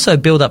 but also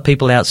build up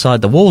people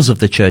outside the walls of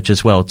the church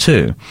as well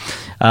too.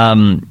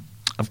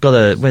 I've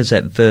got where's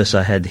that verse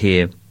I had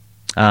here?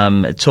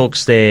 It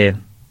talks there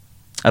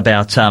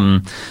about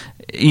in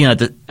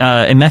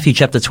Matthew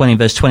chapter 20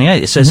 verse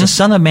 28, it says, the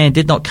Son of Man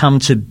did not come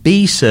to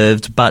be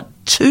served, but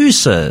to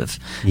serve,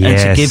 and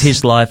to give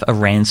his life a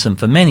ransom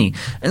for many.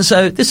 And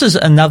so this is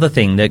another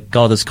thing that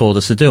God has called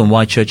us to do, and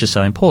why church is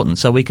so important,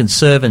 so we can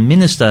serve and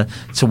minister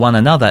to one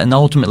another and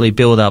ultimately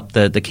build up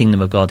the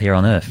kingdom of God here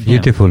on earth.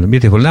 Beautiful.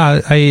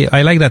 Now,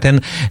 I like that.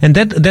 And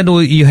then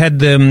you had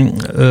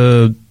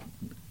two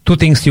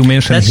things you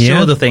mentioned. That's here.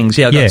 Two other things.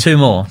 I've got two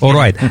more. All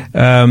right.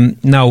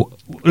 Now,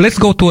 let's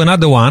go to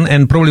another one,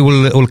 and probably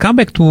we'll come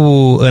back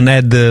to an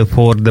ad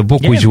for the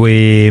book which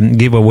we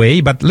give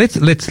away. But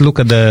let's look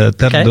at the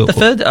third. Okay. The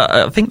third,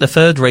 I think, the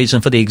third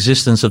reason for the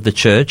existence of the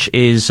church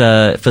is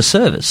for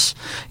service.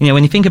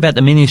 When you think about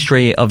the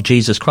ministry of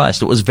Jesus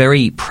Christ, it was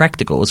very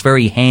practical. It was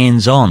very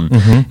hands-on.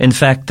 In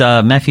fact,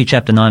 Matthew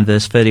chapter 9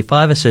 verse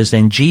 35, it says,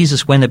 "Then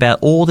Jesus went about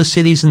all the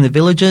cities and the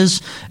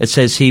villages." It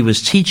says he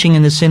was teaching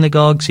in the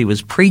synagogues, he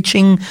was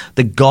preaching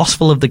the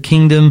gospel of the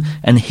kingdom,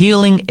 and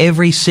healing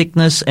every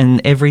sickness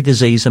and every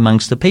disease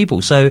amongst the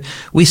people. So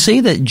we see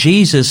that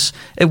Jesus,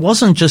 it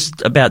wasn't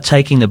just about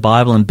taking the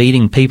Bible and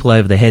beating people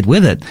over the head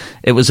with it.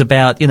 It was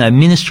about,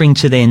 ministering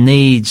to their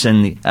needs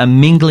and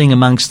mingling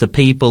amongst the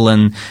people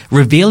and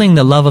revealing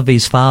the love of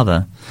his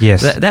Father.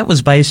 Yes. That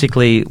was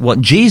basically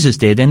what Jesus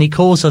did, and he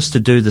calls us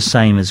to do the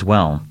same as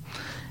well.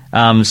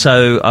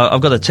 So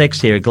I've got a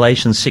text here,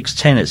 Galatians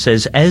 6:10. It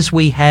says, "As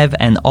we have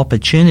an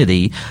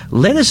opportunity,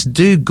 let us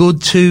do good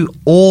to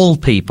all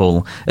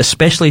people,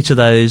 especially to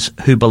those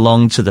who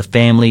belong to the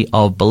family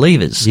of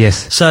believers."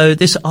 Yes. So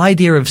this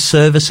idea of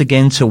service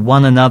again to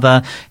one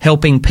another,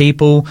 helping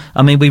people.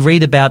 I mean, we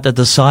read about the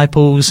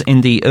disciples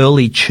in the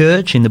early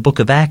church in the book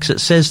of Acts.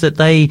 It says that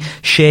they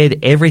shared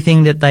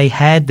everything that they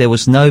had. There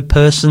was no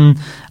person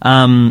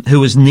who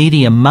was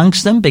needy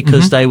amongst them,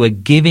 because they were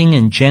giving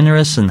and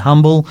generous and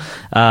humble.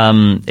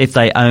 If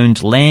they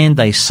owned land,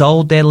 they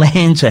sold their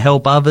land to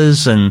help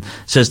others, and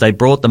says they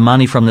brought the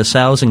money from the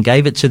sales and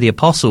gave it to the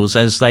apostles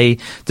as they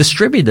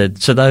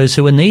distributed to those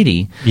who were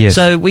needy. Yes.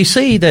 So we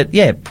see that,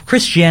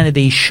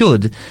 Christianity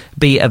should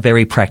be a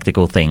very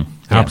practical thing.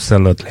 Yeah.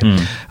 Absolutely.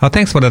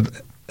 Thanks for that.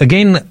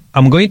 Again,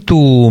 I'm going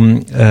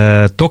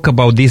to talk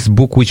about this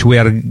book which we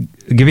are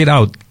giving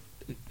out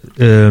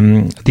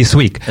this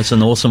week. It's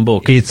an awesome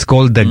book. It's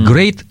called The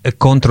Great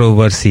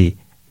Controversy.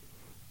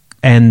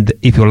 And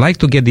if you like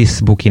to get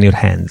this book in your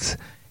hands,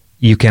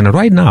 you can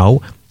right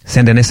now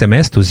send an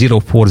SMS to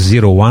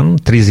 0401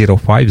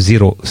 305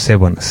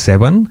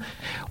 077,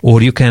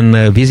 or you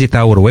can visit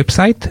our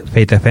website,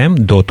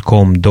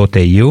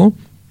 faithfm.com.au,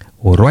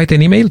 or write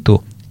an email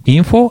to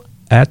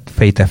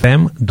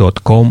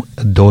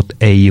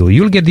info@faithfm.com.au.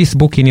 You'll get this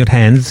book in your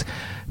hands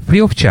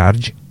free of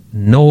charge,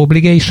 no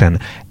obligation.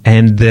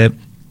 And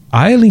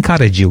I'll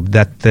encourage you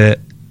that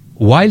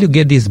while you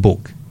get this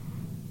book,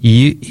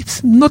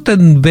 it's not a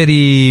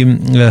very,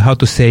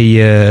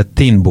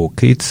 thin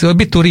book. It's a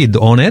bit to read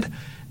on it,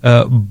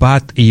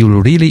 but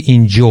you'll really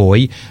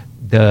enjoy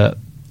the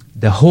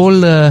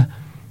whole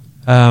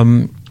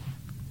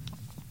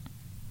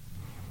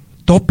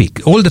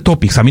topic, all the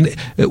topics. I mean,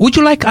 would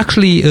you like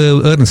actually,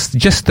 Ernst,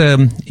 just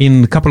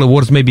in a couple of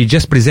words, maybe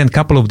just present a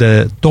couple of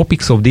the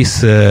topics of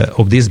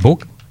this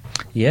book?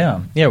 Yeah.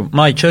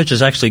 My church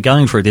is actually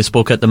going through this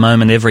book at the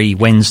moment every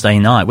Wednesday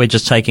night. We're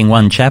just taking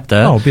one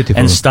chapter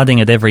and studying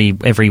it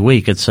every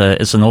week. It's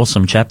an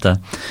awesome chapter.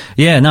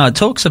 Yeah. No, it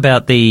talks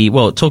about the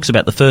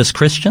first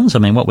Christians. I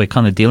mean, what we're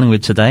kind of dealing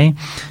with today,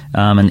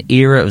 an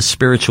era of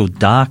spiritual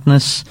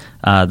darkness,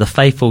 the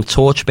faithful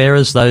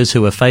torchbearers, those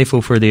who were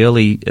faithful for the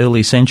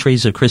early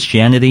centuries of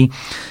Christianity.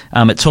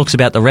 It talks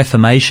about the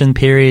Reformation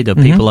period of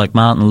people like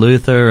Martin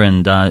Luther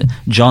and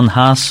John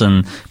Huss,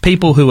 and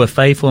people who were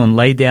faithful and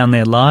laid down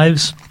their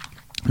lives.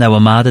 They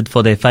were martyred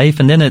for their faith.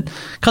 And then it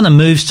kind of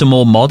moves to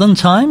more modern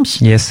times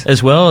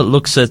as well. It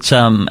looks at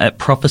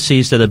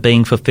prophecies that are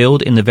being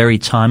fulfilled in the very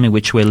time in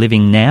which we're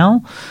living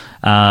now.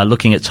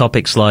 looking at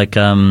topics like,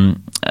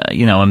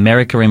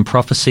 America in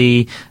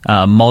prophecy,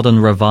 modern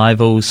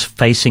revivals,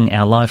 facing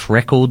our life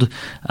record.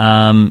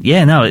 This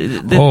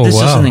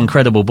is an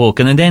incredible book.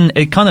 And then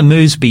it kind of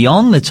moves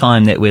beyond the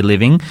time that we're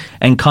living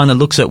and kind of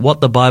looks at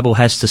what the Bible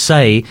has to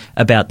say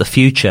about the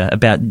future,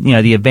 about,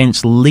 the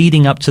events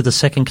leading up to the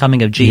second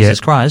coming of Jesus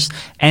Christ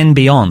and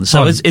beyond.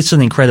 So it's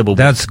an incredible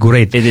book. That's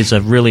great. It is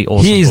a really awesome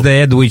book. Here is the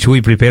ad which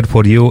we prepared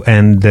for you,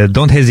 and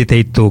don't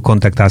hesitate to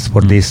contact us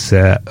for this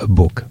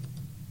book.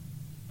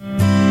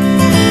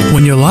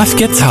 When your life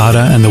gets harder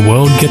and the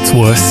world gets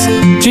worse,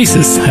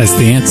 Jesus has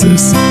the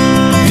answers.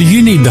 Do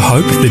you need the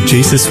hope that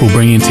Jesus will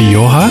bring into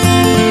your heart?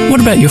 What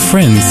about your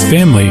friends,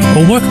 family,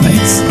 or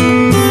workmates?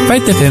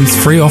 Faith FM's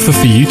free offer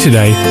for you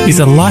today is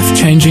a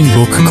life-changing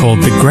book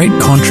called The Great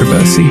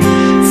Controversy,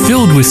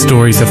 filled with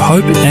stories of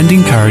hope and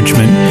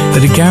encouragement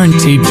that are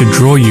guaranteed to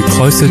draw you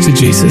closer to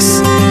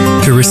Jesus.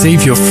 To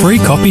receive your free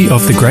copy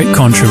of The Great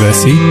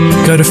Controversy,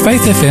 go to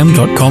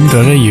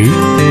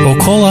faithfm.com.au or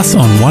call us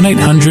on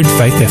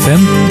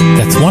 1-800-FAITH-FM,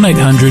 that's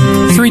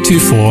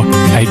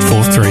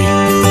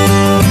 1-800-324-843.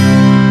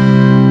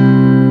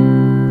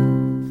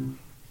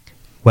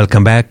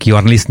 Welcome back. You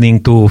are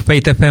listening to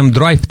Faith FM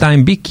Drive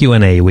Time Big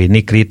Q&A with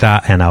Nick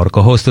Rita, and our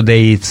co-host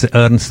today is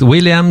Ernst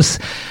Williams,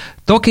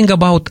 talking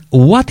about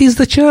what is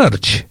the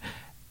church.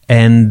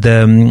 And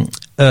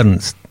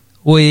Ernst,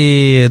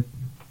 we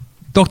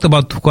talked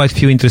about quite a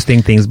few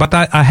interesting things, but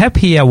I have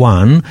here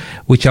one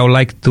which I would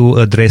like to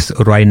address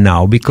right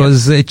now,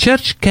 because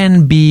church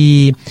can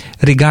be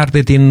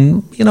regarded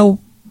in,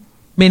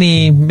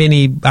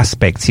 many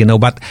aspects,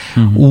 but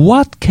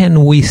what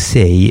can we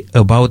say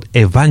about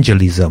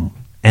evangelism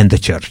and the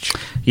church?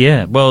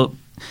 Yeah, well,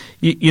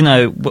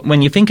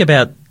 when you think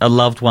about a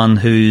loved one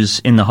who's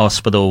in the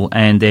hospital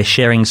and they're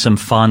sharing some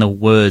final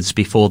words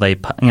before they,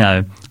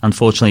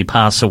 unfortunately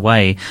pass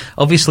away,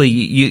 obviously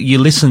you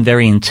listen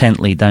very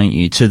intently, don't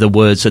you, to the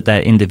words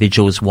that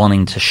individual is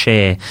wanting to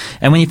share.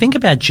 And when you think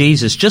about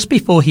Jesus, just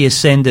before he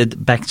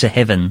ascended back to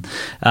heaven,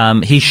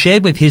 he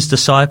shared with his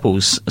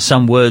disciples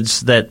some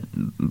words that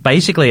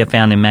basically are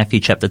found in Matthew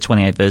chapter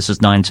 28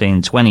 verses 19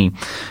 and 20.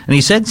 And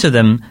he said to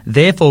them,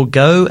 "Therefore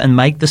go and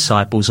make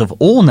disciples of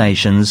all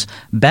nations,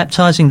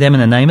 baptizing them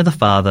in the name of the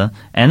Father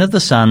and of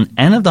the Son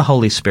and of the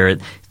Holy Spirit,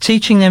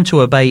 teaching them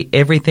to obey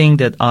everything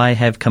that I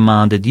have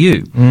commanded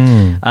you."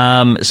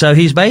 So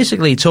he's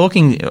basically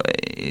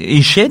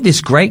he shared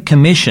this great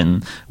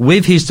commission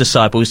with his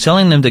disciples,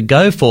 telling them to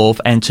go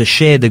forth and to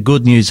share the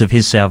good news of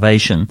his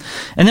salvation.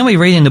 And then we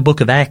read in the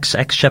book of Acts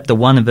chapter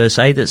 1 and verse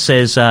 8, it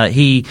says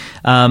he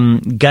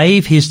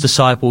gave his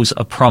disciples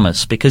a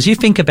promise, because you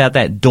think about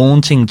that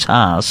daunting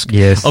task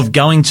of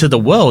going to the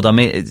world. I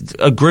mean,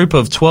 a group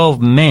of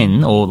 12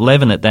 men, or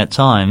 11 at that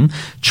time,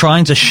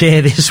 trying to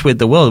share this with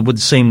the world would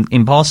seem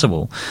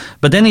impossible.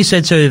 But then he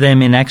said to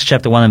them in Acts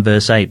chapter 1 and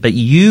verse 8, "But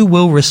you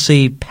will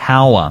receive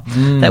power."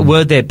 That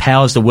word there,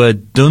 power, is the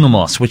word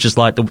dunamos, which is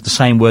like the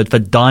same word for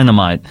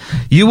dynamite.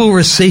 "You will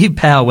receive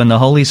power when the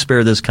Holy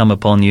Spirit has come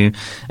upon you,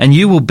 and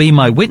you will be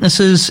my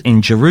witnesses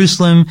in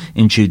Jerusalem,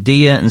 in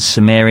Judea and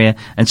Samaria,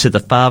 and to the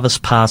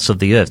farthest parts of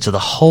the earth," to the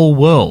whole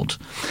world.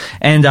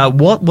 And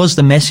what was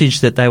the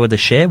message that they were to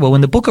share? Well,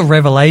 in the book of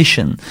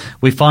Revelation,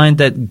 we find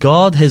that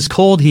God has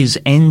called his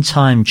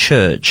end-time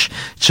church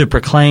to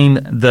proclaim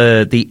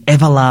the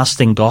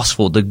everlasting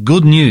gospel, the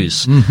good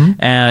news.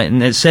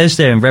 And it says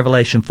there in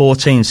Revelation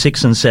 14,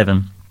 6 and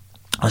 7,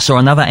 "I saw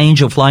another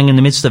angel flying in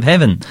the midst of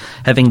heaven,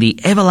 having the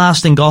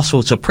everlasting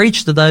gospel to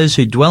preach to those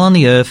who dwell on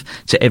the earth,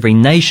 to every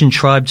nation,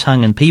 tribe,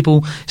 tongue, and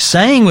people,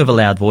 saying with a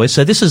loud voice,"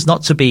 so this is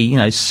not to be,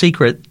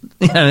 secret,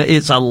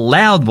 it's a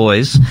loud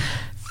voice,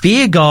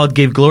 "Fear God,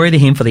 give glory to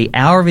him, for the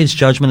hour of his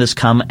judgment has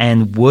come,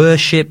 and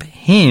worship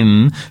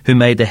him who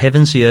made the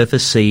heavens, the earth, the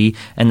sea,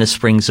 and the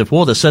springs of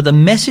water." So the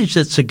message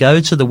that's to go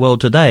to the world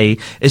today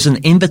is an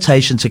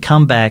invitation to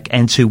come back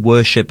and to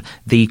worship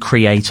the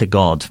Creator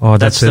God.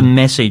 That's the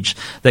message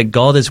that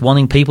God is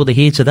wanting people to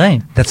hear today.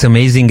 That's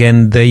amazing.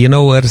 And,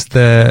 Ernst,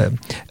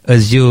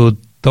 as you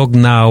talk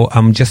now,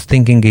 I'm just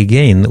thinking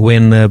again,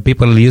 when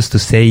people used to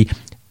say,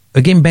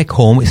 again back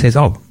home, it says,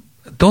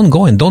 don't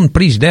go and don't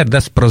preach there.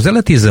 That's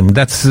proselytism.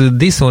 That's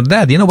this or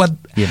that. But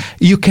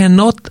you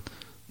cannot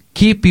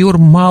keep your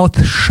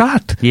mouth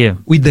shut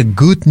with the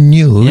good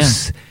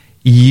news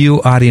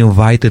you are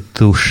invited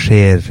to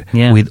share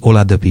with all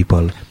other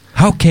people.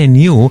 How can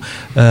you,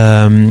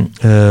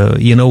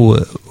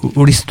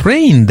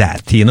 restrain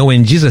that?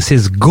 When Jesus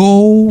says,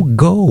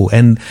 "Go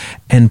and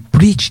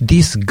preach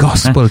this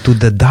gospel to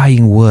the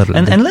dying world."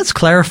 And let's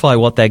clarify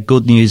what that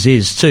good news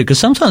is too, because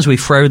sometimes we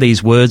throw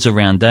these words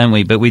around, don't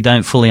we? But we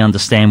don't fully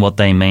understand what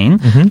they mean.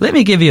 Let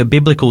me give you a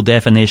biblical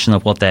definition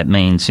of what that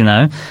means.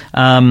 1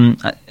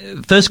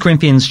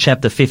 Corinthians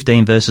chapter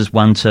 15 verses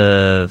 1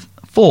 to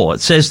 4.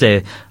 It says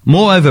there,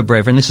 Moreover,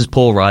 brethren, this is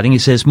Paul writing, he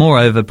says,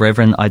 moreover,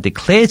 brethren, I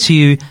declare to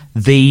you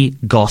the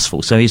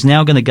gospel. So he's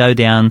now going to go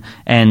down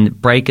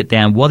and break it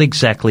down. What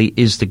exactly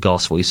is the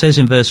gospel? He says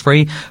in verse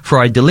 3, for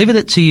I delivered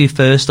it to you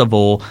first of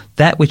all,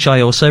 that which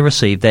I also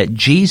received, that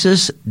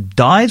Jesus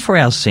died for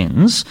our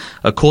sins,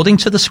 according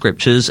to the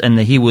scriptures, and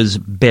that he was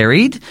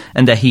buried,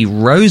 and that he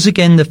rose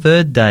again the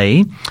third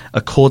day,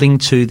 according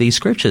to the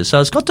scriptures. So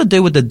it's got to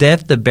do with the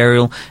death, the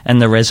burial,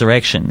 and the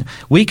resurrection.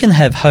 We can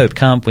have hope,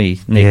 can't we,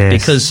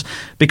 Nick? Yes.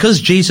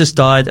 Because Jesus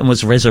died and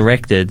was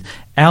resurrected,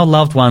 our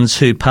loved ones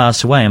who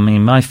pass away, I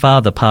mean, my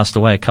father passed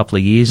away a couple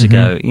of years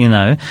ago, you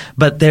know,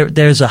 but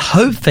there's a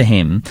hope for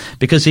him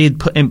because he had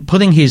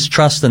putting his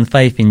trust and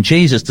faith in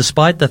Jesus,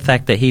 despite the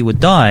fact that he would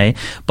die,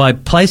 by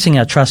placing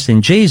our trust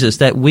in Jesus,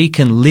 that we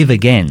can live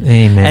again.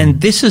 Amen. And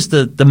this is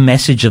the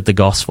message of the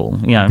gospel.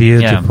 You know,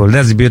 beautiful. Yeah.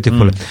 That's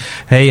beautiful.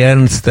 Hey,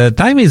 Ernst,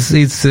 time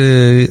is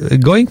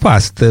going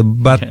fast,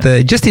 but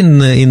just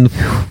in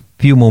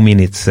few more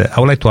minutes, I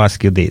would like to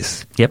ask you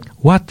this. Yep.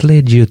 What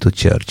led you to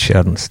church,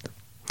 Ernst?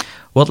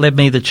 What led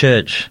me to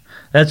church?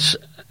 That's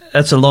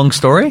a long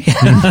story.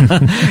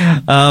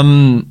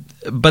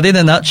 But in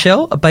a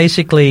nutshell,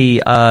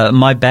 basically,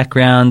 my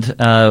background,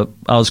 I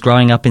was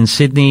growing up in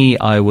Sydney.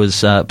 I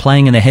was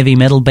playing in a heavy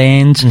metal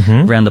band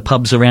around the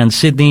pubs around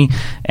Sydney,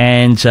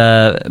 and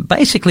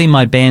basically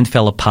my band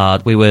fell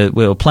apart. We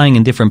were playing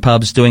in different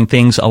pubs, doing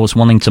things. I was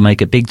wanting to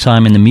make it big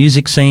time in the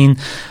music scene.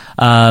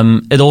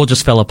 It all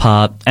just fell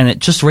apart, and it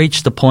just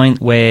reached the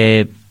point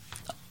where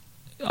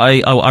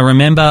I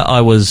remember I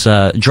was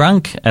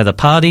drunk at a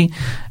party,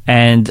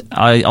 and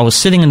I was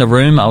sitting in the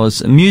room. I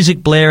was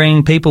music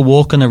blaring, people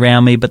walking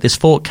around me, but this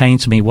thought came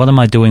to me: what am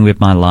I doing with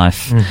my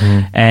life?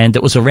 And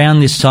it was around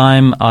this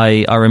time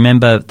I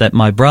remember that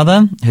my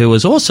brother, who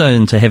was also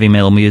into heavy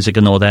metal music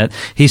and all that,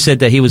 he said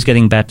that he was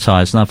getting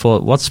baptized, and I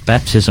thought, what's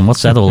baptism?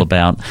 What's that all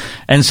about?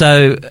 And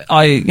so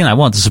I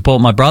wanted to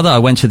support my brother. I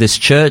went to this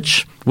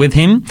church with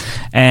him,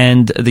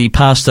 and the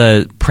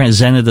pastor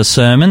presented a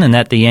sermon, and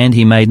at the end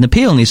he made an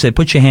appeal, and he said,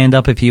 put your hand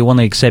up if you want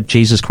to accept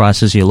Jesus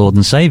Christ as your Lord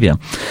and Savior.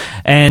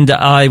 And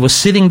I was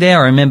sitting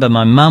there. I remember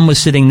my mum was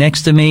sitting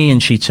next to me,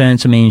 and she turned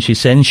to me and she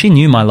said, and she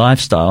knew my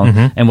lifestyle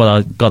and what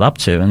I got up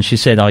to, and she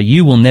said,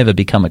 you will never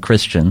become a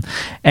Christian.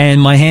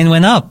 And my hand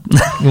went up.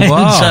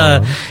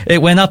 Wow. And,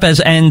 it went up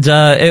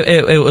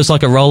it was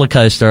like a roller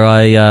coaster.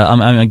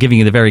 I'm giving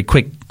you the very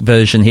quick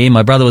version here.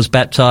 My brother was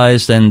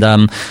baptized, and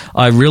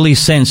I really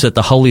sensed that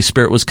the Holy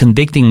Spirit was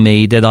convicting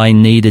me that I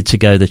needed to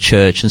go to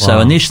church. And so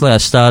initially I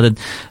started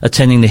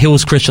attending the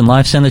Hills Christian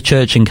Life Centre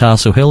Church in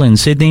Castle Hill in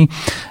Sydney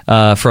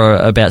for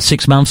about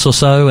 6 months or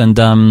so. And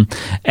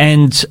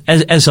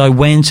as I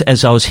went,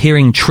 as I was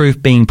hearing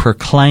truth being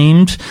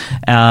proclaimed,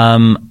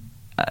 I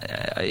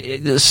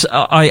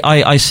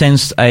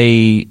sensed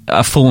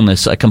a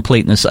fullness, a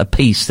completeness, a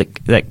peace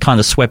that kind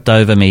of swept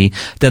over me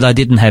that I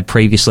didn't have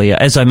previously.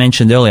 As I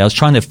mentioned earlier, I was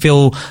trying to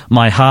fill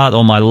my heart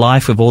or my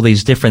life with all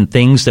these different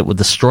things that were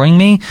destroying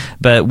me.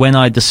 But when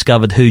I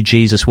discovered who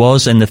Jesus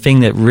was, and the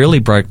thing that really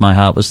broke my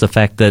heart was the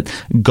fact that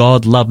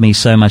God loved me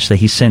so much that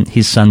he sent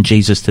his son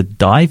Jesus to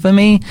die for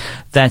me,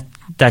 that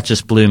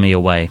just blew me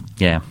away.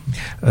 Yeah.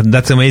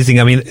 That's amazing.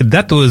 I mean,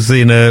 that was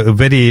in a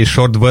very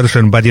short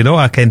version, but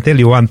I can tell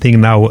you one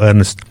thing now,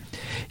 Ernst.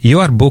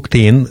 You are booked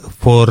in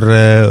for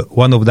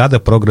one of the other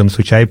programs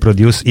which I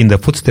produce, In the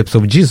Footsteps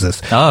of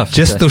Jesus.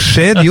 Just to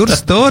share your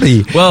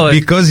story. Well,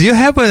 because you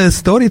have a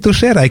story to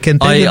share, I can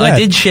tell you that. I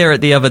did share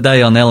it the other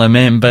day on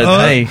LMM, but all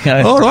right.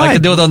 I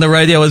can do it on the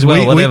radio as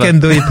well. We can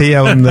do it here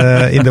on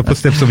In the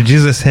Footsteps of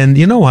Jesus. And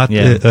you know what,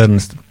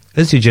 Ernst,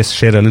 as you just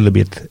share a little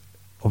bit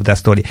of that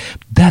story,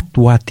 that's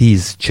what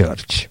is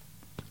church.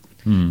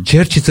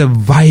 Church is a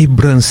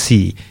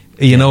vibrancy,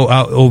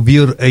 of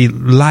your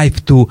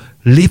life to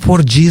live for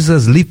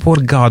Jesus, live for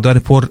God, or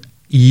for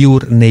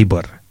your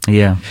neighbor.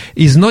 Yeah.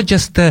 It's not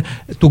just to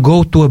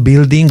go to a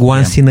building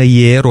once in a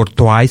year or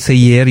twice a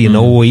year,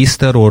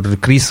 Easter or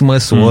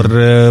Christmas or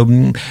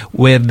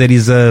where there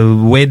is a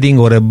wedding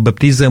or a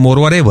baptism or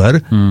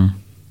whatever.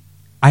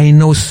 I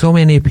know so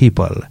many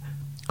people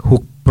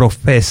who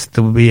profess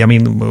to be,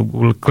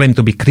 will claim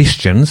to be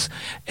Christians,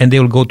 and they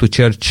will go to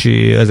church,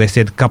 as I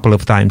said, a couple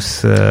of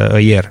times a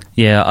year.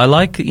 Yeah, I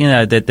like,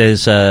 that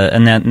there's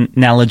an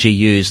analogy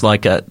used,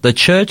 like the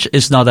church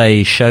is not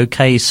a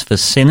showcase for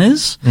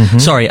sinners,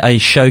 a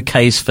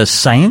showcase for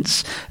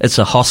saints. It's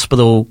a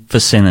hospital for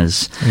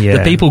sinners. Yeah.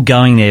 The people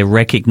going there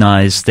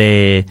recognize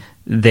their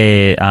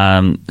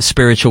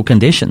spiritual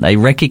condition. They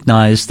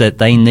recognize that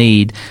they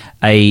need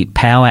a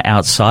power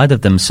outside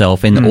of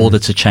themselves in order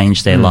to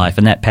change their life.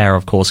 And that power,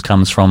 of course,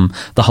 comes from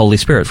the Holy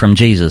Spirit, from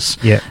Jesus.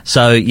 Yeah.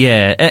 So,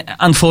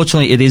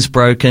 unfortunately, it is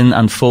broken.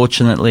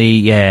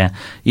 Unfortunately,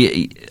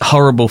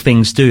 horrible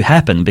things do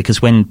happen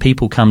because when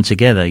people come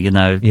together,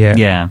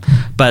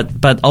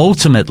 But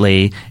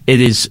ultimately,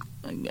 it is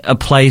a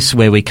place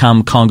where we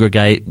come,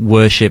 congregate,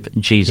 worship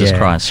Jesus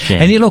Christ. Yeah.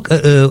 And you look,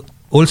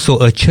 also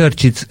a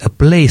church is a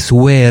place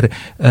where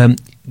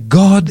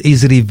God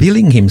is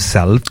revealing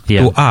himself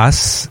to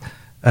us.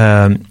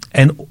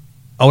 And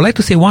I would like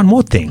to say one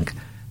more thing,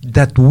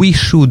 that we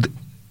should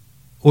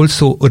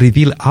also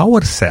reveal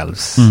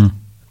ourselves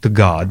to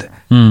God.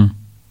 Mm.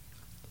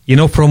 You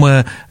know, from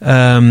a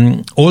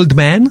old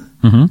man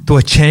to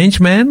a changed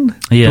man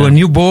to a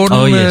newborn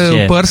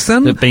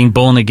person. Being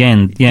born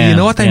again. Yeah. You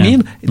know what I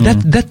mean?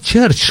 That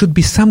church should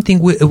be something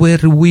where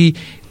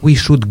we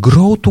should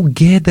grow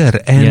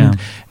together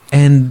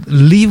and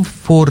live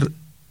for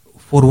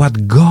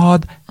what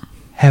God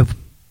have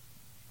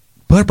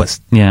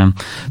purposed. Yeah.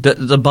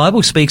 The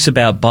Bible speaks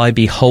about by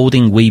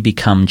beholding we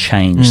become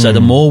changed. So the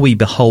more we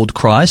behold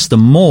Christ, the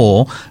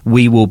more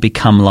we will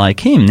become like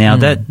him. Now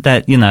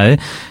that you know,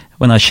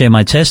 when I share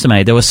my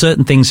testimony, there were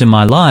certain things in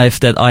my life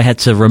that I had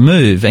to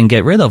remove and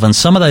get rid of. And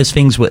some of those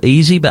things were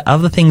easy, but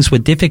other things were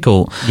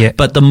difficult. Yeah.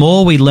 But the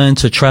more we learn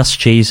to trust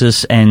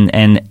Jesus and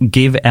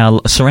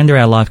surrender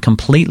our life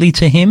completely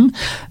to him,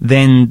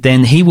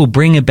 then he will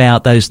bring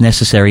about those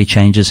necessary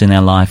changes in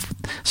our life.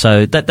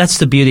 So that's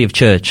the beauty of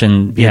church.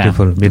 And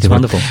beautiful. It's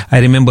wonderful. I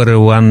remember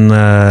one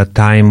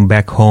time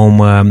back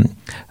home,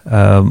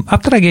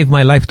 after I gave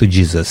my life to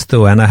Jesus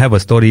too, and I have a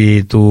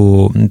story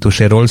to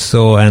share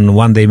also, and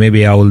one day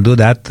maybe I will do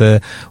that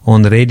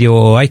on the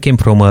radio. I came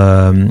from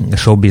a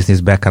show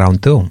business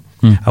background too.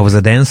 I was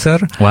a dancer.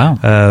 Wow.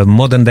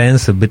 Modern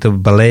dance, a bit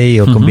of ballet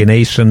or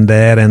combination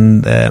there.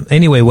 And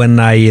anyway, when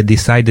I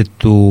decided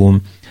to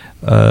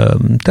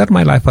turn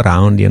my life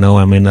around, you know,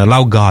 I mean,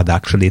 allow God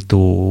actually to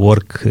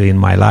work in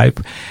my life,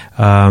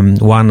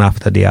 one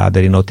after the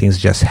other, you know, things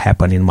just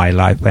happen in my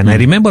life. And I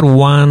remember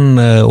one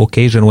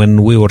occasion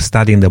when we were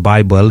studying the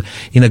Bible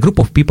in a group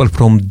of people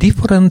from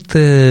different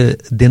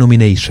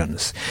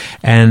denominations.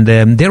 And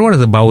there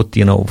was about,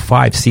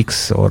 5,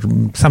 6 or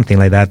something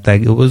like that.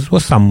 It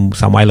was some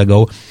while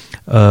ago.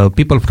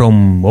 People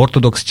from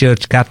Orthodox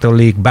Church,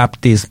 Catholic,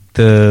 Baptist,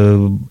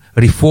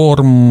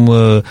 Reform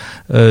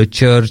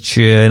Church.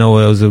 I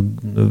was a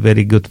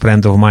very good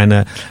friend of mine.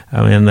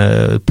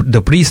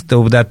 The priest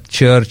of that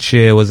church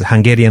was a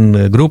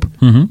Hungarian group.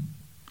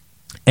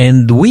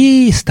 And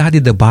we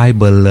studied the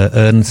Bible,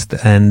 Ernst,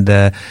 and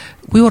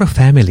we were a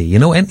family,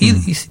 and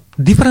it's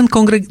different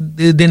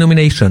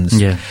denominations.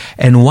 Yeah.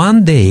 And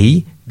one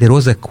day, there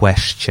was a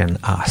question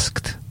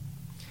asked.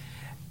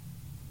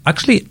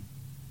 Actually,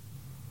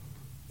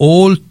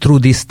 all through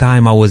this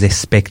time, I was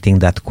expecting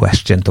that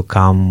question to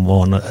come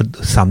on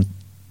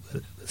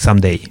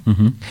someday.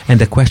 And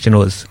the question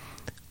was,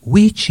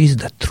 which is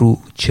the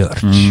true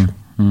church?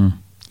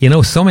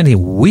 So many,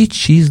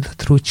 which is the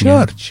true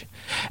church?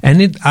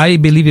 And I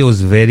believe it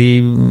was very,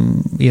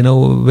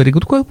 very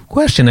good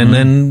question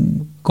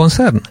and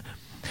concern.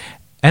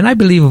 And I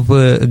believe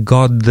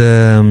God,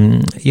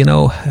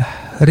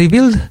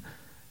 revealed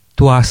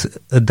to us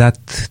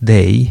that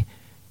day,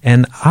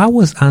 and I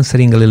was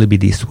answering a little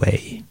bit this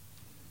way.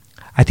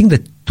 I think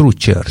the true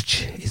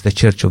church is the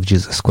church of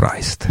Jesus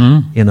Christ.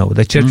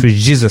 The church which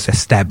Jesus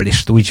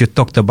established, which you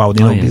talked about,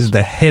 is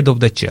the head of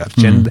the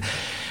church. And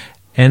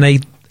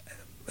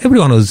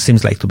everyone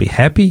seems like to be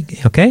happy,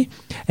 okay?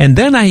 And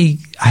then I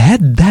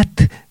had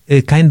that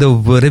kind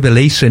of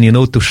revelation,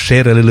 to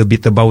share a little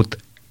bit about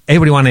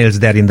everyone else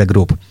there in the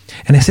group.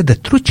 And I said, the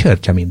true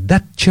church,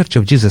 that church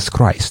of Jesus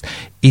Christ,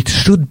 it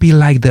should be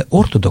like the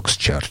Orthodox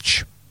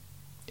Church.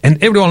 And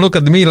everyone looked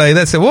at me like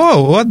that, said,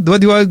 whoa,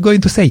 what you are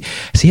going to say?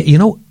 See,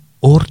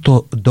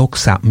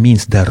 orthodoxa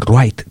means the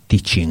right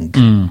teaching.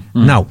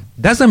 Now,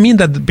 doesn't mean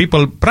that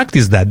people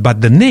practice that,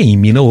 but the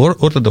name,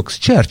 Orthodox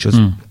Church,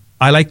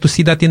 I like to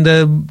see that in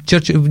the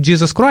Church of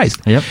Jesus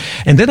Christ. Yep.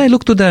 And then I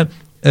looked to the,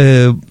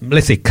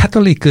 let's say,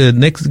 Catholic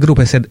next group.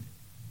 I said,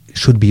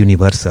 should be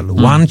universal.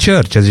 One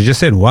church, as you just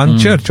said, one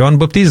church, one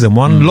baptism,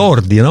 one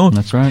Lord,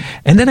 That's right.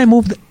 And then I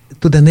moved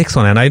to the next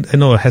one, and I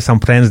know I have some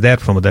friends there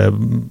from the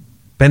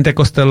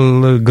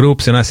Pentecostal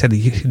groups, and I said,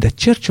 the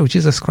Church of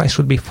Jesus Christ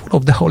should be full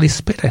of the Holy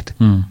Spirit,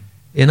 and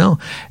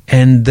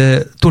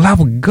to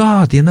love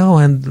God,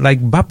 and like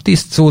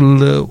Baptists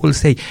will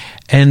say.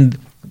 And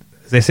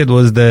as I said,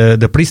 was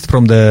the priest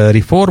from the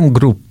Reform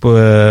group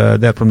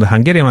there from the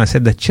Hungarian. I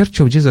said the Church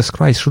of Jesus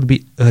Christ should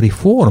be a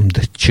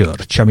Reformed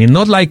church.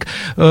 Not like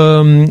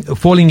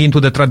falling into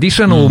the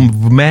tradition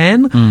of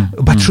man,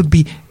 but should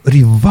be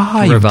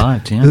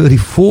revived,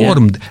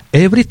 reformed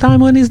every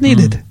time when it's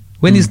needed.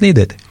 It's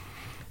needed.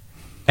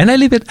 And I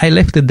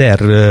left it there,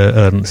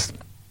 Ernst.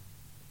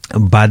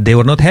 But they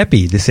were not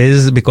happy. This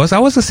is because I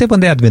was a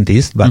Seventh-day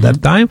Adventist by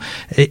that time,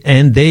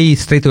 and they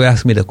straight away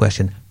asked me the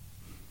question,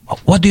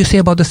 what do you say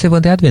about the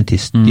Seventh-day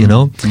Adventist,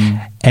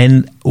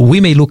 And we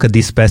may look at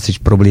this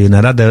passage probably in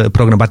another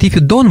program, but if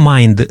you don't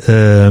mind,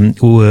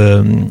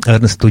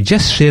 Ernst, to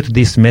just share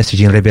this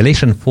message in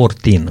Revelation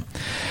 14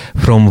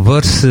 from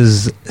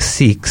verses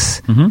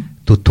 6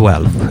 to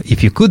 12.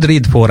 If you could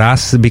read for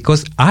us,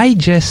 because I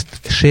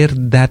just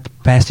shared that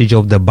passage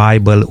of the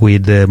Bible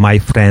with my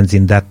friends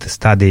in that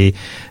study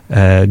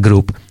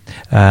group.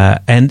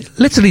 And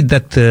let's read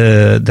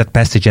that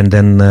passage, and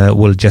then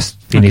we'll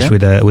just finish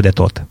with a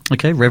thought.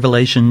 Okay,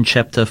 Revelation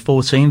chapter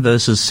 14,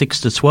 verses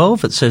 6 to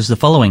 12. It says the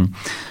following.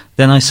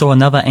 Then I saw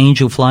another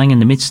angel flying in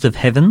the midst of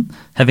heaven,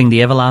 having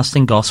the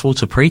everlasting gospel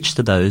to preach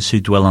to those who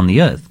dwell on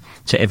the earth,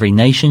 to every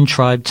nation,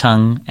 tribe,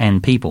 tongue,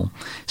 and people,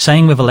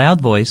 saying with a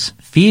loud voice,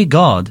 Fear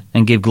God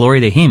and give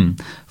glory to him,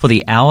 for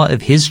the hour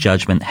of his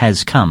judgment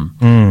has come,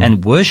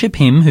 and worship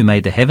him who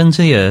made the heavens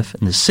and the earth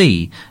and the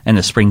sea and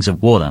the springs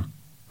of water.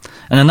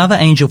 And another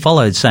angel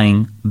followed,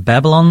 saying,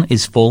 Babylon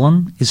is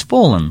fallen,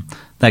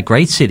 that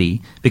great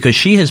city, because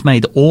she has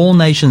made all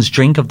nations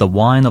drink of the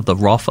wine of the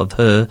wrath of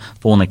her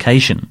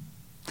fornication.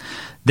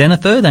 Then a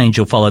third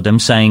angel followed them,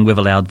 saying with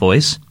a loud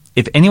voice,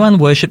 If anyone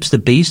worships the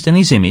beast and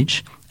his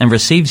image, and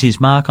receives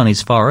his mark on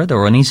his forehead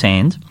or on his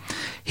hand,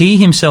 he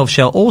himself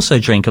shall also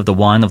drink of the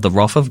wine of the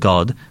wrath of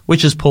God,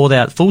 which is poured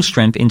out full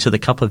strength into the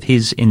cup of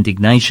his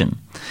indignation.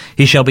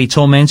 He shall be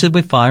tormented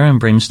with fire and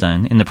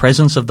brimstone in the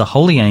presence of the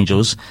holy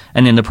angels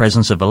and in the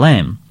presence of the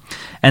Lamb.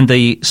 And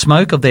the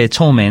smoke of their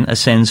torment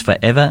ascends for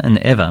ever and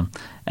ever,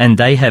 and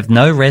they have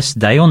no rest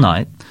day or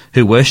night,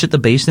 who worship the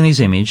beast in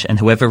his image, and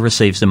whoever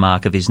receives the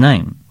mark of his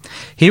name.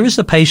 Here is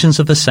the patience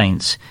of the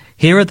saints.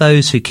 Here are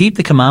those who keep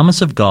the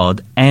commandments of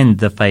God and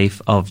the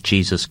faith of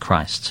Jesus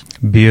Christ.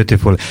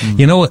 Beautiful.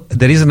 You know,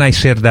 the reason I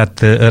share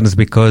that, Ernst,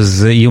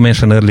 because you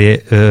mentioned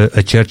earlier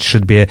a church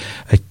should be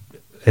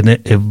an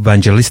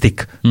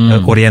evangelistic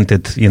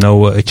oriented,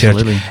 church.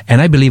 Absolutely.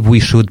 And I believe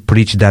we should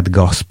preach that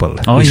gospel.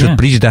 We should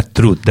preach that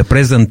truth, the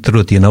present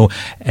truth,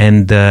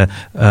 and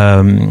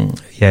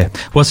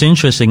What's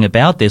interesting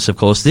about this, of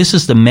course, this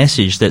is the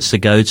message that's to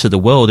go to the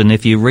world. And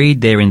if you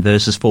read there in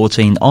verses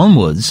 14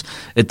 onwards,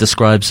 it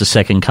describes the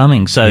second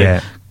coming. So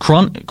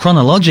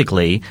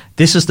chronologically,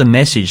 this is the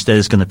message that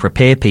is going to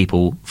prepare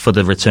people for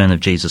the return of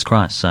Jesus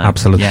Christ. So,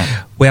 absolutely.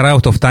 Yeah. We're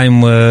out of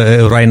time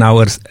right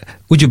now.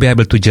 Would you be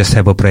able to just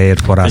have a prayer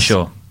for us? For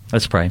sure.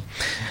 Let's pray.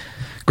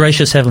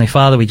 Gracious Heavenly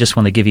Father, we just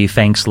want to give you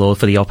thanks, Lord,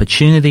 for the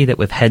opportunity that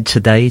we've had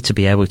today to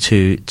be able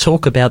to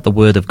talk about the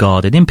Word of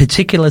God, and in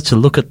particular to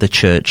look at the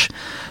church.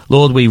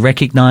 Lord, we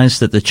recognize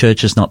that the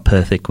church is not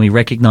perfect. We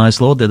recognize,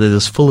 Lord, that it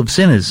is full of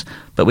sinners.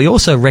 But we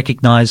also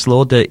recognize,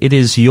 Lord, that it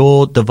is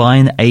your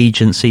divine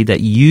agency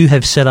that you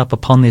have set up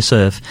upon this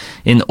earth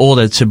in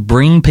order to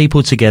bring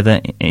people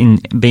together in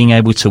being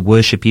able to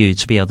worship you,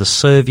 to be able to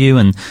serve you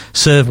and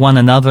serve one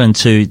another, and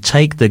to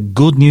take the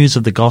good news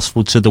of the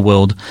gospel to the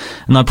world.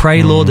 And I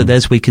pray, Lord, that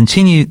as we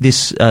continue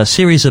this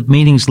series of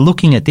meetings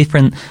looking at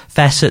different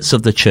facets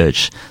of the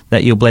church,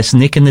 that you'll bless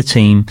Nick and the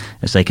team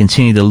as they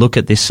continue to look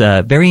at this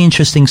very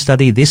interesting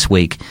study this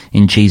week,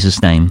 in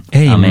Jesus' name.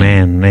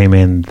 Amen.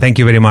 Amen. Thank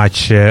you very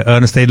much,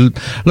 Ernst. It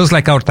looks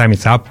like our time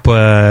is up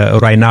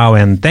right now,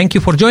 and thank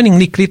you for joining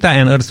Nick Rita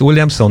and Ernst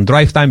Williams on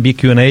Drive Time Big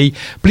Q&A.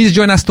 Please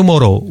join us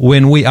tomorrow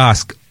when we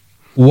ask,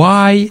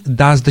 why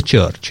does the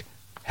church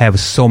have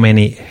so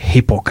many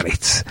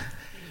hypocrites?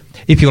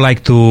 If you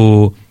like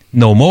to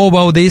know more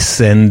about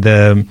this and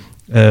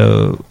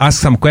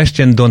ask some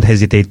question, don't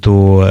hesitate to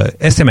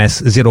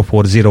SMS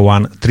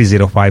 0401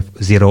 305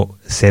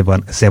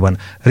 077.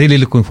 Really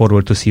looking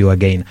forward to see you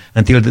again.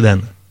 Until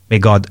then, may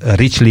God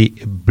richly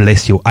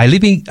bless you. I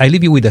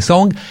leave you with a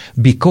song,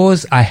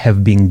 Because I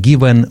Have Been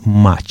Given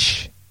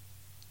Much.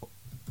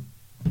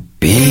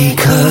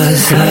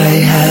 Because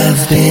I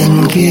have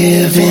been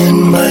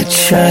given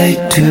much, I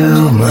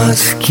too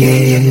must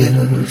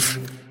give.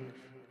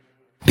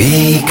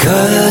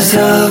 Because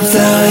of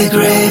thy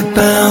great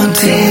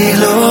bounty,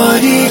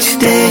 Lord, each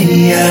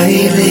day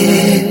I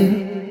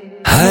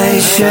live. I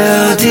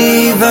shall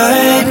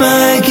divide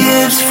my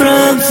gifts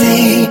from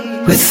thee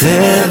with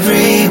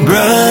every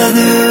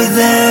brother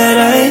that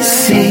I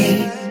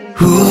see,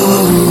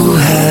 who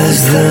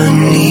has the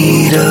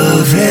need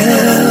of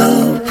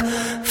help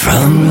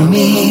from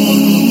me.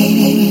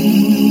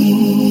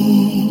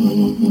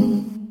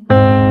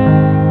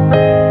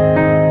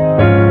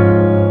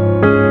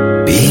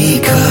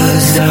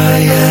 Because I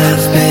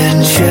have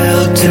been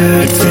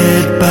sheltered,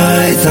 fed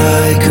by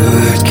thy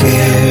good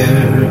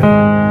care,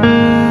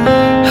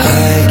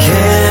 I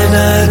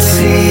cannot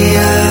see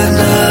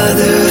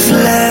another's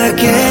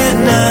lack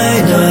and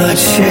I not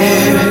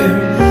share.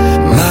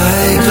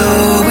 My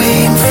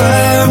glowing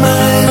fire,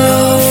 my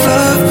loaf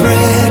of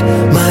bread,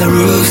 my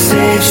roof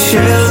safe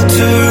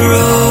shelter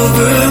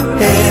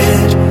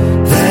overhead,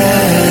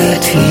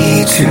 that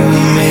he to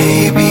me